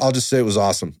world. I'll just say it was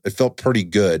awesome. It felt pretty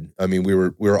good. I mean, we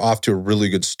were off to a really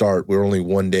good start. We were only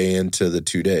one day into the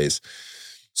 2 days.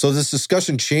 So this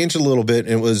discussion changed a little bit,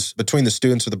 and it was between the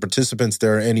students or the participants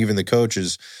there and even the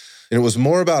coaches. And it was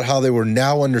more about how they were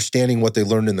now understanding what they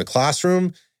learned in the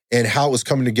classroom and how it was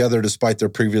coming together despite their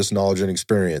previous knowledge and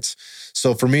experience.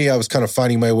 So for me, I was kind of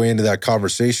finding my way into that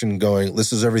conversation going,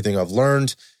 this is everything I've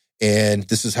learned, and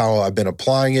this is how I've been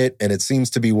applying it, and it seems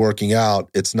to be working out.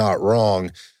 It's not wrong.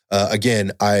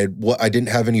 Again, I didn't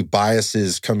have any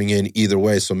biases coming in either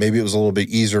way, so maybe it was a little bit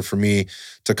easier for me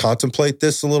to contemplate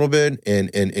this a little bit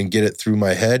and get it through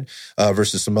my head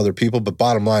versus some other people. But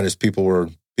bottom line is people were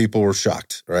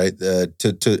shocked, right?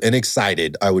 And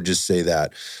excited, I would just say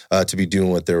that, to be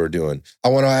doing what they were doing. I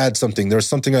want to add something. There's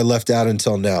something I left out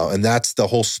until now, and that's the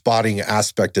whole spotting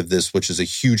aspect of this, which is a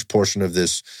huge portion of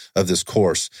this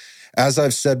course. As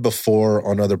I've said before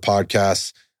on other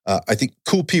podcasts, I think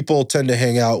cool people tend to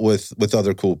hang out with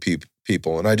other cool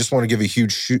people. And I just want to give a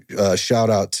huge shout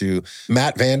out to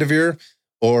Matt Vanderveer,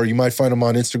 or you might find him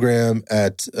on Instagram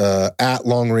at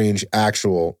Long Range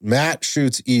Actual. Matt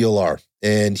shoots ELR,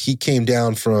 and he came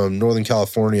down from Northern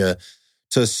California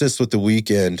to assist with the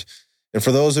weekend. And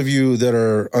for those of you that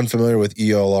are unfamiliar with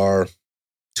ELR,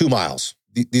 2 miles.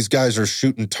 These guys are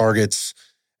shooting targets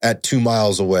at 2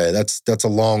 miles away. That's a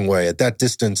long way. At that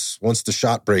distance, once the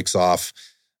shot breaks off,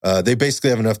 they basically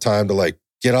have enough time to like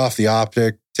get off the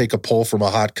optic, take a pull from a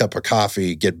hot cup of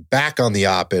coffee, get back on the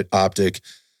optic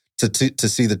to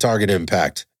see the target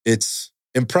impact. It's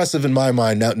impressive in my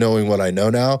mind, not knowing what I know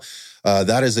now.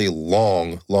 That is a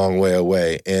long, long way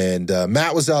away. And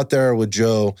Matt was out there with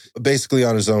Joe basically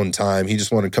on his own time. He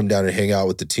just wanted to come down and hang out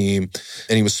with the team.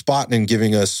 And he was spotting and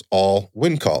giving us all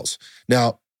wind calls.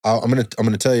 Now, I'm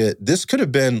gonna tell you, this could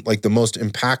have been like the most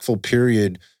impactful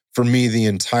period for me the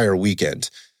entire weekend.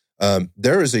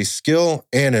 There is a skill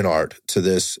and an art to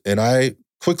this, and I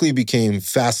quickly became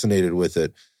fascinated with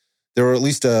it. There were at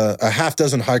least a half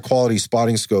dozen high-quality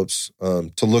spotting scopes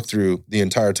to look through the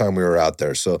entire time we were out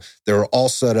there. So they were all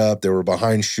set up. They were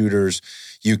behind shooters.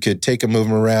 You could take them, move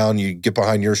them around. You get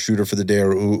behind your shooter for the day,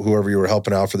 or whoever you were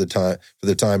helping out for the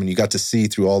time, and you got to see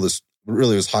through all this.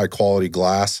 Really, was high-quality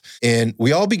glass, and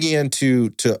we all began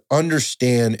to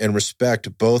understand and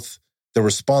respect both the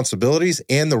responsibilities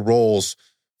and the roles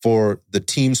for the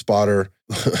team spotter.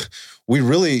 We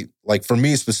really, like for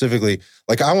me specifically,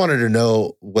 like I wanted to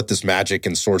know what this magic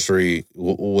and sorcery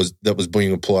was that was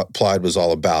being applied was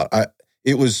all about.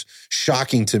 It was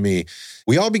shocking to me.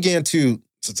 We all began to,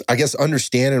 I guess,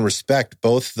 understand and respect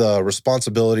both the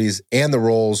responsibilities and the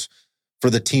roles for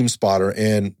the team spotter.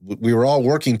 And we were all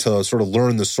working to sort of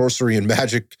learn the sorcery and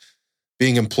magic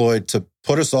being employed to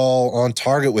put us all on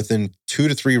target within 2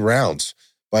 to 3 rounds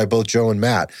by both Joe and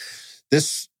Matt.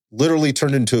 This literally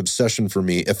turned into obsession for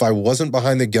me. If I wasn't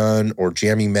behind the gun or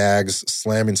jamming mags,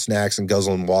 slamming snacks, and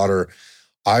guzzling water,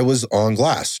 I was on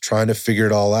glass trying to figure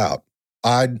it all out.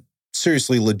 I'd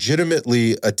seriously,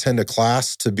 legitimately attend a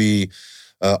class to be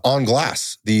on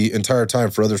glass the entire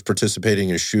time for others participating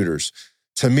as shooters.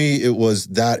 To me, it was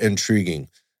that intriguing.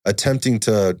 Attempting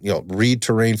to, read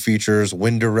terrain features,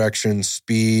 wind direction,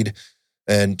 speed,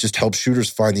 and just help shooters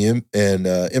find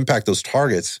impact those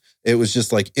targets. It was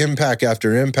just like impact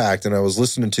after impact. And I was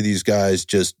listening to these guys,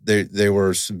 they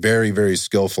were very, very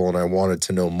skillful, and I wanted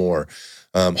to know more.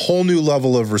 Whole new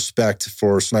level of respect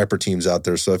for sniper teams out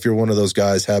there. So if you're one of those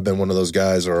guys, have been one of those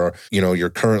guys, or, you're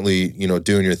currently,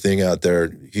 doing your thing out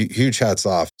there, huge hats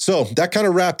off. So that kind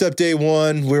of wrapped up day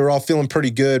one. We were all feeling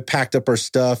pretty good, packed up our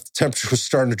stuff. The temperature was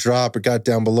starting to drop. It got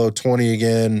down below 20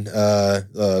 again,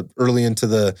 early into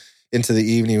the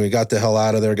evening. We got the hell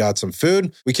out of there, got some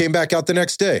food. We came back out the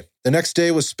next day. The next day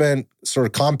was spent sort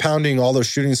of compounding all those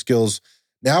shooting skills,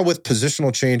 now with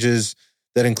positional changes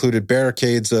that included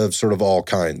barricades of sort of all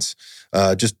kinds,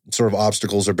 just sort of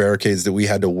obstacles or barricades that we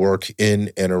had to work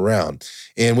in and around.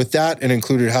 And with that, it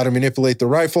included how to manipulate the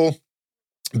rifle,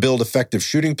 build effective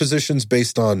shooting positions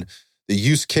based on the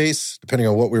use case, depending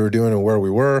on what we were doing and where we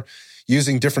were,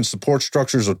 using different support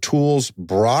structures or tools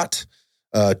brought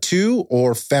to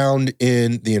or found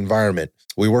in the environment.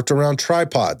 We worked around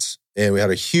tripods, and we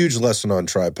had a huge lesson on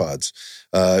tripods.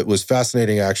 It was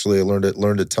fascinating, actually. I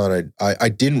learned a ton. I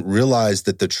didn't realize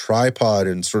that the tripod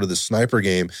in sort of the sniper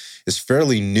game is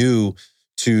fairly new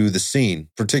to the scene.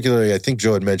 Particularly, I think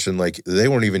Joe had mentioned, like, they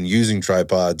weren't even using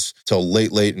tripods till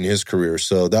late in his career.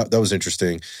 So that was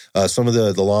interesting. Some of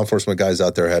the law enforcement guys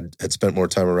out there had spent more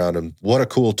time around him. What a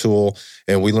cool tool.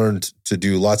 And we learned to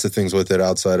do lots of things with it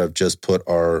outside of just put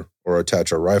or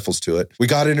attach our rifles to it. We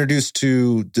got introduced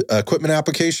to equipment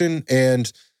application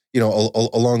and,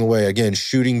 along the way, again,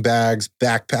 shooting bags,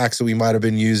 backpacks that we might have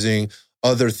been using,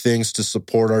 other things to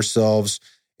support ourselves.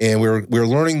 And we were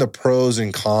learning the pros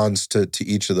and cons to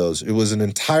each of those. It was an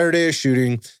entire day of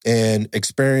shooting and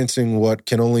experiencing what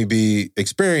can only be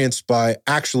experienced by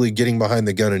actually getting behind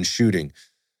the gun and shooting.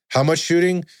 How much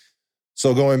shooting?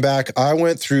 So going back, I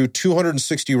went through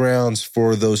 260 rounds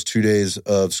for those 2 days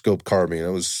of scope carbine. It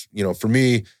was, for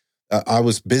me, I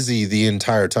was busy the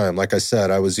entire time. Like I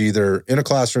said, I was either in a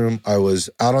classroom, I was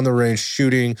out on the range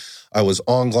shooting, I was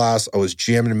on glass, I was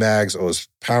jamming mags, I was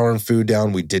powering food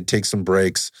down. We did take some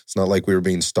breaks. It's not like we were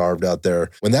being starved out there.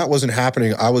 When that wasn't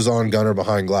happening, I was on gunner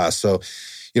behind glass. So,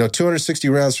 260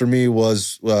 rounds for me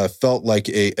felt like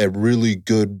a really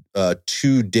good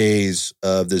 2 days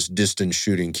of this distance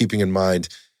shooting, keeping in mind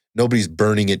nobody's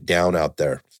burning it down out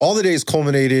there. All the days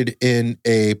culminated in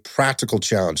a practical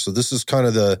challenge. So this is kind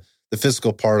of the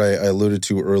physical part I alluded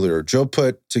to earlier. Joe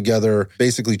put together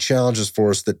basically challenges for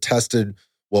us that tested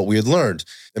what we had learned.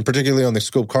 And particularly on the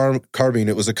scope carbine,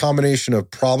 it was a combination of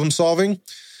problem solving,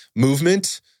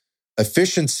 movement,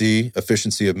 efficiency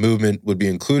of movement would be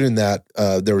included in that.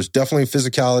 There was definitely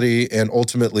physicality and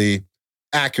ultimately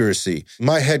accuracy.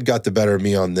 My head got the better of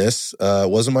me on this. It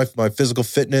wasn't my physical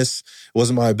fitness. It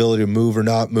wasn't my ability to move or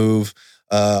not move.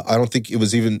 I don't think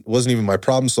wasn't even my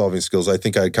problem solving skills. I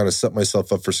think I kind of set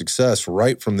myself up for success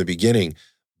right from the beginning.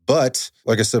 But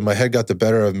like I said, my head got the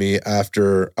better of me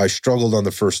after I struggled on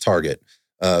the first target.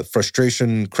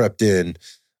 Frustration crept in.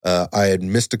 I had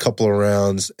missed a couple of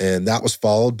rounds, and that was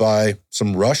followed by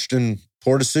some rushed and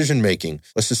poor decision making.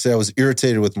 Let's just say I was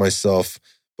irritated with myself,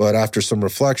 but after some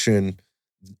reflection,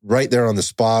 right there on the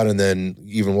spot, and then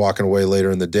even walking away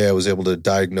later in the day, I was able to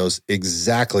diagnose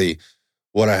exactly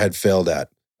what I had failed at.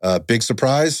 Big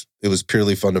surprise, it was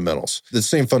purely fundamentals. The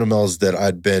same fundamentals that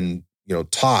I'd been,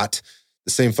 taught,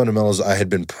 the same fundamentals I had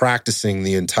been practicing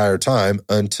the entire time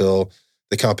until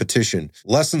the competition.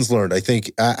 Lessons learned. I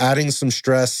think adding some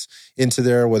stress into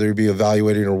there, whether you be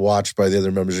evaluated or watched by the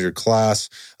other members of your class,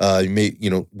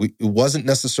 it wasn't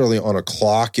necessarily on a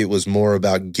clock. It was more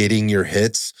about getting your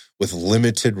hits with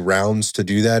limited rounds to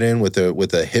do that in with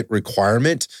a hit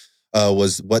requirement,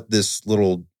 was what this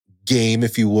little game,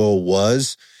 if you will,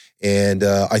 was. And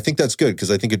I think that's good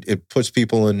because I think it puts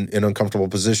people in uncomfortable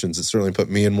positions. It certainly put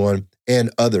me in one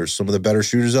and others. Some of the better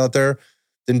shooters out there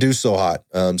didn't do so hot.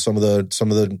 Some of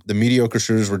the mediocre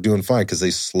shooters were doing fine because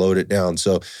they slowed it down.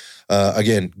 So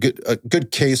again, a good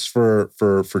case for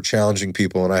challenging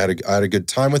people, and I had a good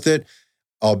time with it,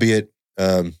 albeit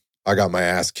I got my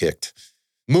ass kicked.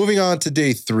 Moving on to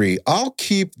day 3, I'll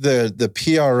keep the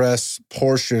PRS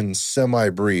portion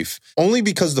semi-brief, only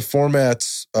because the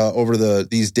formats over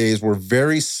these days were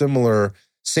very similar,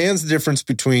 sans the difference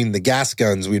between the gas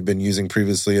guns we'd been using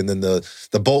previously and then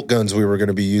the bolt guns we were going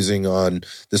to be using on,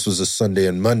 this was a Sunday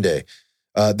and Monday.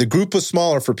 The group was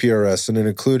smaller for PRS, and it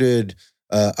included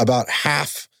about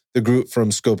half the group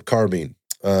from Scope Carbine,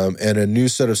 and a new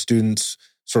set of students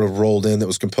sort of rolled in that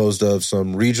was composed of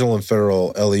some regional and federal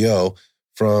LEO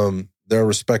from their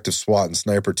respective SWAT and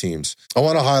sniper teams. I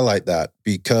want to highlight that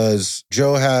because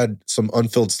Joe had some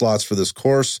unfilled slots for this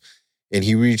course, and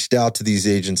he reached out to these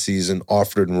agencies and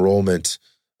offered enrollment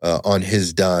on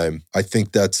his dime. I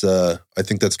think that's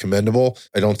commendable.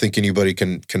 I don't think anybody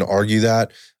can argue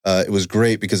that. It was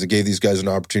great because it gave these guys an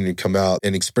opportunity to come out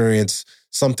and experience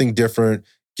something different,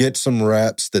 get some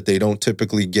reps that they don't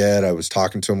typically get. I was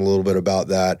talking to him a little bit about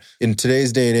that. In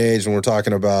today's day and age, when we're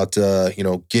talking about,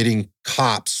 getting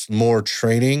cops more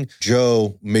training,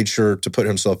 Joe made sure to put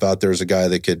himself out there as a guy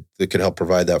that could help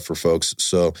provide that for folks.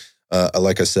 So,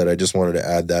 like I said, I just wanted to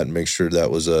add that and make sure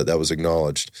that was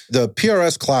acknowledged. The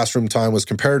PRS classroom time was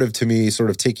comparative to me sort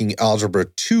of taking Algebra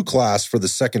 2 class for the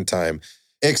second time,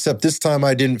 except this time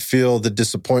I didn't feel the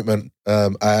disappointment.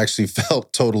 I actually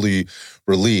felt totally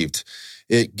relieved.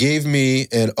 It gave me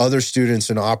and other students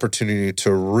an opportunity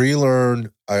to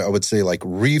relearn, I would say like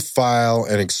refile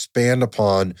and expand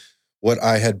upon what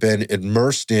I had been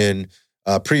immersed in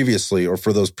previously or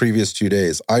for those previous 2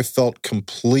 days. I felt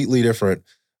completely different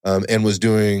and was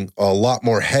doing a lot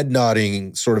more head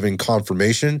nodding sort of in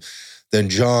confirmation than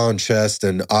jaw on chest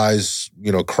and eyes,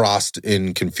 crossed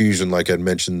in confusion like I'd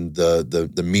mentioned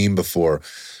the meme before.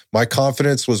 My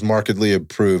confidence was markedly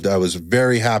improved. I was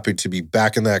very happy to be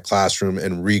back in that classroom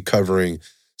and recovering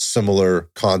similar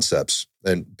concepts.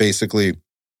 And basically,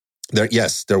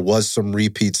 there was some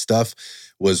repeat stuff.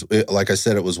 Like I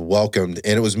said, it was welcomed,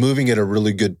 and it was moving at a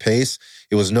really good pace.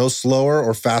 It was no slower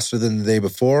or faster than the day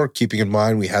before, keeping in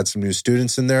mind we had some new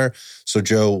students in there. So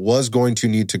Joe was going to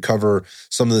need to cover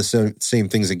some of the same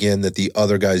things again that the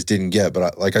other guys didn't get.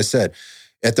 But like I said,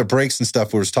 at the breaks and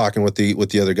stuff, we were talking with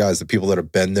the other guys, the people that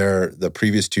have been there the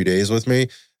previous 2 days with me,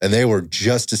 and they were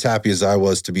just as happy as I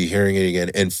was to be hearing it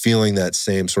again and feeling that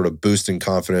same sort of boost in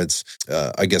confidence,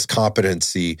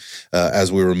 competency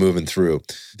as we were moving through.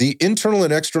 The internal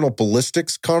and external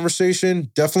ballistics conversation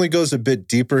definitely goes a bit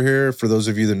deeper here for those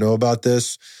of you that know about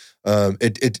this.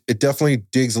 It definitely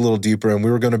digs a little deeper, and we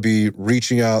were going to be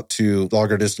reaching out to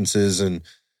longer distances and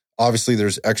Obviously,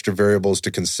 there's extra variables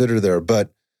to consider there, but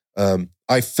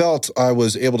I felt I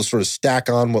was able to sort of stack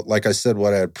on what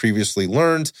I had previously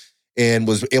learned, and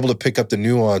was able to pick up the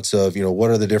nuance of, what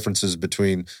are the differences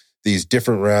between these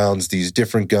different rounds, these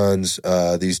different guns,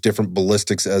 these different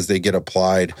ballistics as they get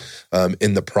applied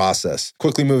in the process.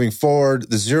 Quickly moving forward,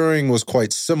 the zeroing was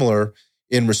quite similar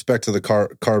in respect to the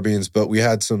carbines, but we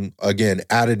had some, again,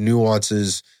 added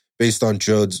nuances based on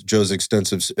Joe's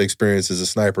extensive experience as a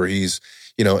sniper. He's,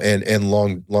 and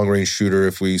long range shooter,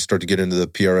 if we start to get into the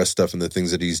PRS stuff and the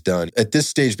things that he's done. At this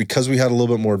stage, because we had a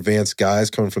little bit more advanced guys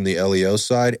coming from the LEO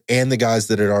side and the guys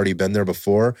that had already been there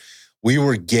before, we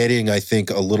were getting, I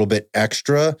think, a little bit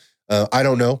extra. I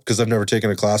don't know, because I've never taken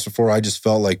a class before. I just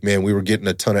felt like, man, we were getting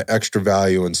a ton of extra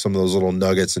value in some of those little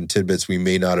nuggets and tidbits we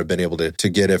may not have been able to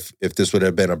get if this would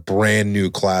have been a brand new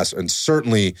class. And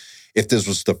certainly if this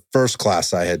was the first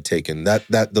class I had taken,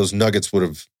 that those nuggets would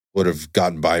have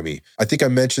gotten by me. I think I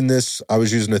mentioned this. I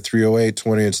was using a 308,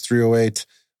 20-inch 308.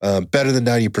 Better than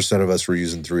 90% of us were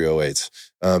using 308s.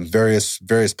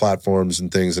 Various platforms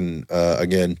and things. And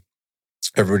again,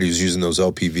 everybody was using those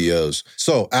LPVOs.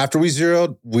 So after we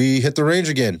zeroed, we hit the range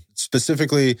again.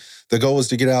 Specifically, the goal was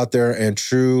to get out there and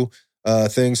true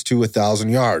things to 1,000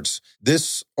 yards.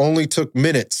 This only took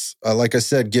minutes. Like I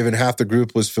said, given half the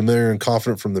group was familiar and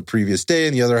confident from the previous day,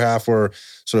 and the other half were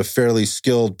sort of fairly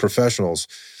skilled professionals.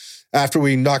 After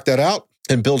we knocked that out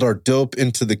and built our dope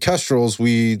into the kestrels,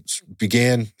 we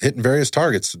began hitting various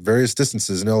targets, various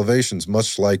distances and elevations,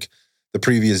 much like the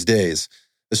previous days.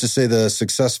 Let's just say the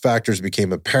success factors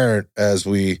became apparent as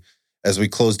we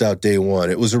closed out day one.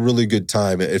 It was a really good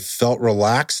time. It felt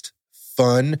relaxed,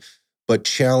 fun, but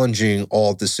challenging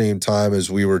all at the same time,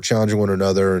 as we were challenging one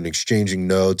another and exchanging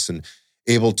notes and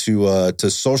able to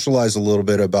socialize a little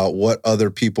bit about what other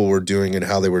people were doing and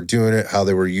how they were doing it, how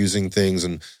they were using things,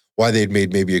 and why they'd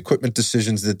made maybe equipment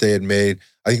decisions that they had made.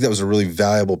 I think that was a really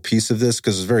valuable piece of this,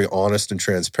 because it was very honest and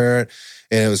transparent.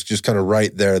 And it was just kind of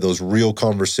right there, those real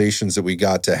conversations that we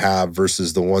got to have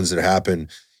versus the ones that happen,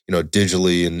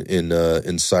 digitally in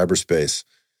cyberspace.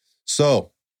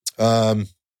 So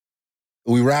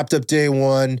we wrapped up day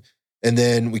one, and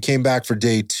then we came back for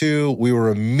day two. We were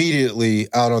immediately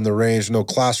out on the range, no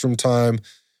classroom time.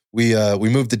 We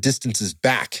moved the distances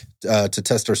back to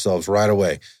test ourselves right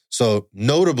away. So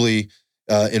notably,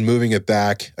 in moving it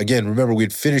back, again, remember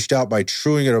we'd finished out by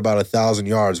truing at about 1,000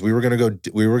 yards. We were going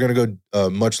to go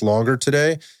much longer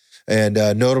today, and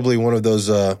notably, one of those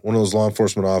law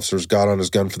enforcement officers got on his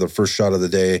gun for the first shot of the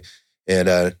day,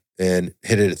 and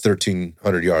hit it at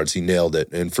 1,300 yards. He nailed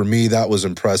it, and for me, that was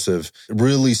impressive. It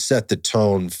really set the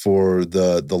tone for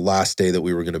the last day that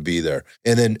we were going to be there.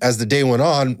 And then as the day went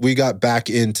on, we got back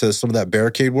into some of that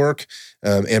barricade work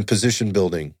and position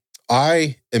building.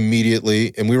 I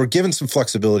immediately, and we were given some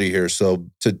flexibility here, so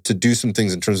to do some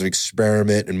things in terms of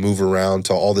experiment and move around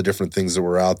to all the different things that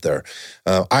were out there.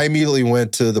 I immediately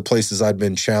went to the places I'd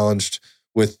been challenged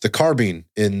with the carbine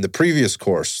in the previous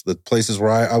course, the places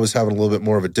where I was having a little bit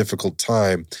more of a difficult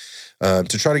time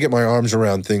to try to get my arms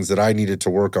around things that I needed to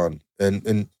work on.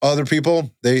 And other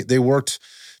people, they worked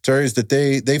to areas that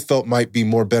they felt might be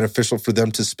more beneficial for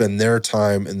them to spend their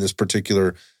time in this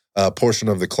particular portion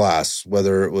of the class,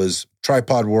 whether it was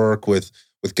tripod work with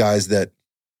guys that,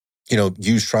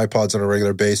 use tripods on a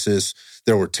regular basis.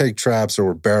 There were take traps, there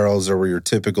were barrels, there were your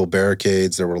typical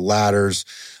barricades, there were ladders,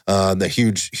 the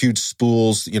huge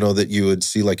spools, that you would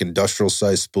see, like industrial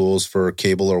size spools for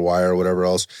cable or wire or whatever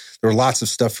else. There were lots of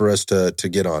stuff for us to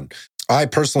get on. I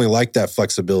personally like that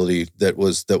flexibility that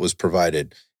was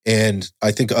provided, and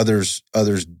I think others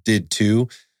did too.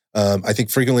 I think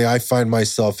frequently I find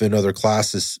myself in other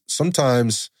classes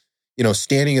sometimes,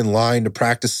 standing in line to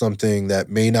practice something that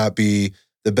may not be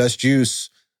the best use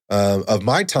of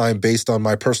my time based on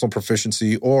my personal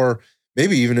proficiency, or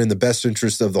maybe even in the best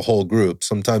interest of the whole group.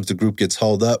 Sometimes the group gets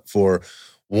held up for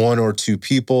one or two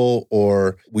people,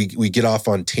 or we get off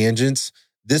on tangents.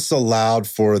 This allowed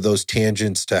for those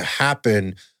tangents to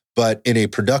happen, but in a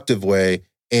productive way,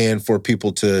 and for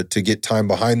people to get time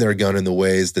behind their gun in the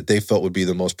ways that they felt would be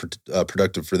the most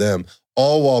productive for them,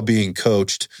 all while being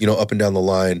coached, up and down the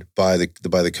line by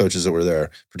the coaches that were there,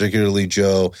 particularly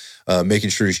Joe,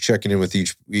 making sure he's checking in with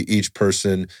each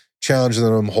person, challenging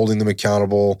them, holding them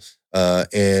accountable,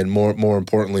 and more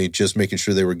importantly, just making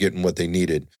sure they were getting what they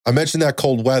needed. I mentioned that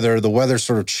cold weather. The weather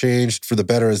sort of changed for the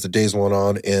better as the days went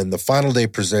on, and the final day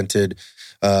presented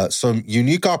some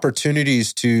unique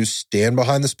opportunities to stand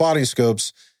behind the spotting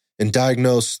scopes and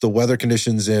diagnose the weather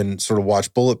conditions and sort of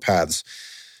watch bullet paths.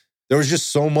 There was just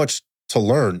so much to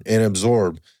learn and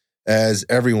absorb. as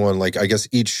everyone, like I guess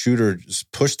each shooter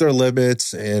just push their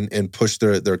limits and push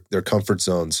their comfort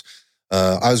zones.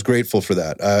 I was grateful for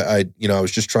that. I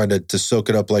was just trying to soak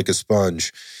it up like a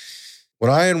sponge. When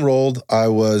I enrolled, I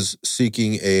was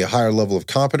seeking a higher level of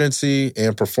competency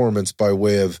and performance by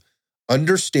way of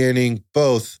understanding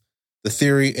both the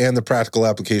theory and the practical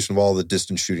application of all the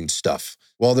distance shooting stuff.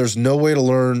 While there's no way to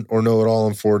learn or know it all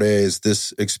in 4 days,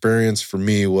 this experience for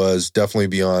me was definitely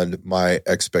beyond my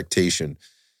expectation.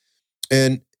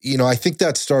 And, I think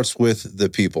that starts with the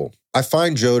people. I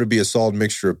find Joe to be a solid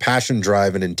mixture of passion,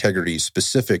 drive, and integrity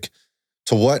specific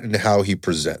to what and how he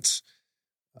presents.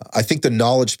 I think the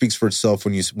knowledge speaks for itself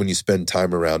when you spend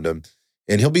time around him.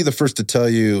 And he'll be the first to tell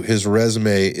you his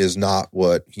resume is not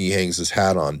what he hangs his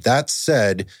hat on. That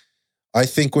said, I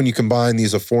think when you combine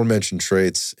these aforementioned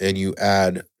traits and you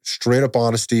add straight up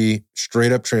honesty,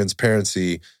 straight up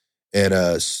transparency, and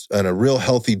a real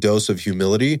healthy dose of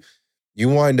humility, you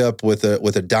wind up with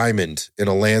a diamond in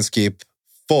a landscape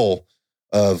full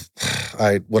of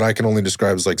what I can only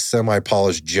describe as like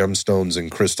semi-polished gemstones and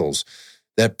crystals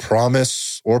that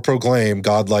promise or proclaim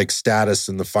godlike status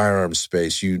in the firearms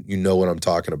space. You know what I'm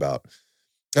talking about.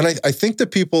 And I think the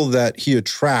people that he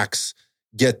attracts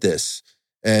get this.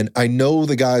 And I know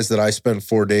the guys that I spent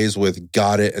 4 days with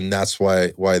got it, and that's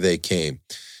why they came.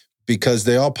 Because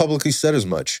they all publicly said as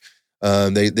much.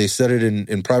 They said it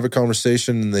in private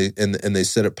conversation, and they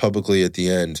said it publicly at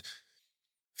the end.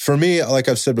 For me, like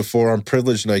I've said before, I'm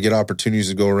privileged and I get opportunities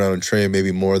to go around and train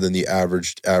maybe more than the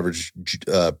average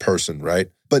person, right?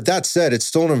 But that said, it's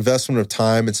still an investment of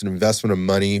time. It's an investment of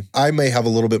money. I may have a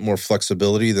little bit more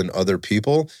flexibility than other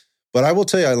people, but I will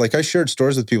tell you, I shared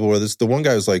stories with people where the one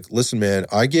guy was like, listen, man,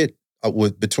 I get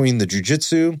between the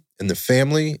jiu-jitsu and the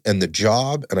family and the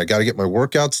job, and I got to get my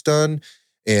workouts done.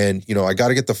 And, I got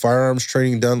to get the firearms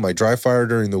training done, my dry fire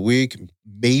during the week,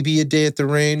 maybe a day at the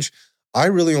range. I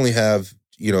really only have,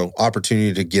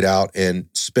 opportunity to get out and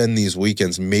spend these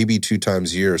weekends maybe 2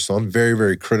 times a year. So I'm very,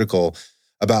 very critical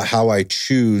about how I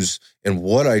choose and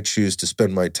what I choose to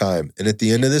spend my time. And at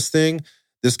the end of this thing,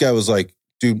 this guy was like,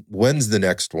 dude, when's the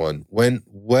next one?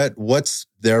 What's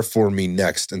there for me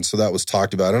next? And so that was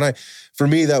talked about. And for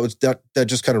me, that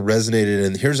just kind of resonated.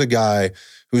 And here's a guy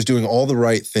who's doing all the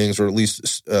right things, or at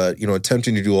least,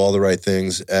 attempting to do all the right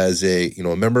things as a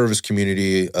member of his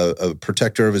community, a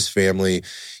protector of his family,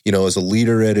 as a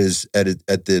leader at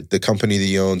the company that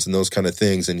he owns and those kind of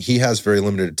things. And he has very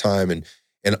limited time. And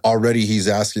already he's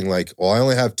asking like, well, I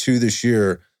only have 2 this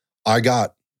year. I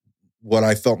got what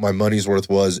I felt my money's worth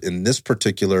was in this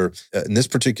particular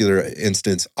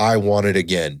instance. I want it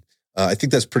again. I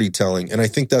think that's pretty telling. And I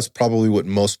think that's probably what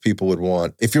most people would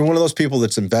want. If you're one of those people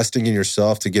that's investing in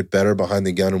yourself to get better behind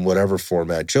the gun in whatever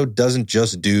format, Joe doesn't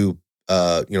just do,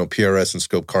 PRS and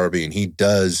scope carbine. He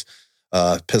does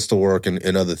pistol work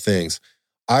and other things.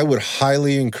 I would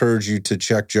highly encourage you to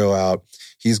check Joe out.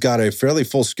 He's got a fairly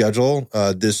full schedule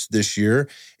this year,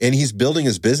 and he's building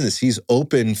his business. He's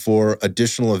open for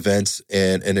additional events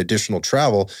and additional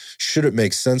travel should it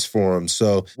make sense for him.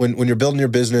 So when you're building your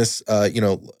business,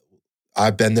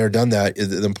 I've been there, done that.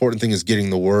 The important thing is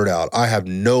getting the word out. I have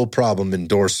no problem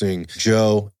endorsing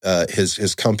Joe,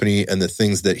 his company, and the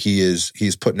things that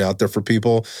he's putting out there for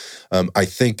people. I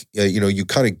think you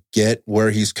kind of get where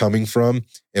he's coming from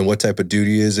and what type of dude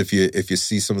he is if you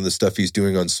see some of the stuff he's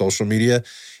doing on social media.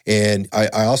 And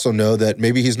I also know that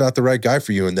maybe he's not the right guy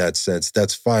for you in that sense.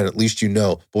 That's fine. At least you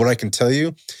know. But what I can tell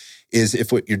you is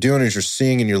if what you're doing is you're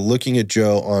seeing and you're looking at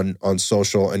Joe on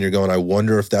social and you're going, I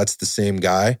wonder if that's the same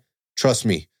guy. Trust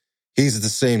me, he's the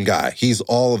same guy. He's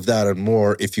all of that and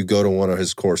more if you go to one of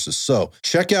his courses. So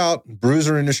check out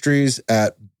Bruiser Industries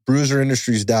at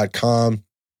bruiserindustries.com,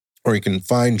 or you can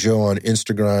find Joe on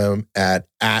Instagram at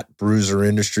Bruiser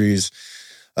Industries.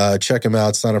 Check him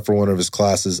out. Sign up for one of his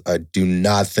classes. I do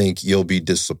not think you'll be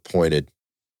disappointed.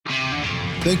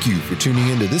 Thank you for tuning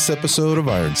into this episode of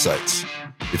Iron Sights.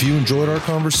 If you enjoyed our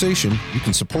conversation, you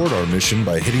can support our mission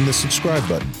by hitting the subscribe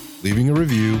button, leaving a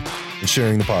review, and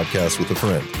sharing the podcast with a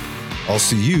friend. I'll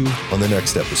see you on the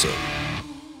next episode.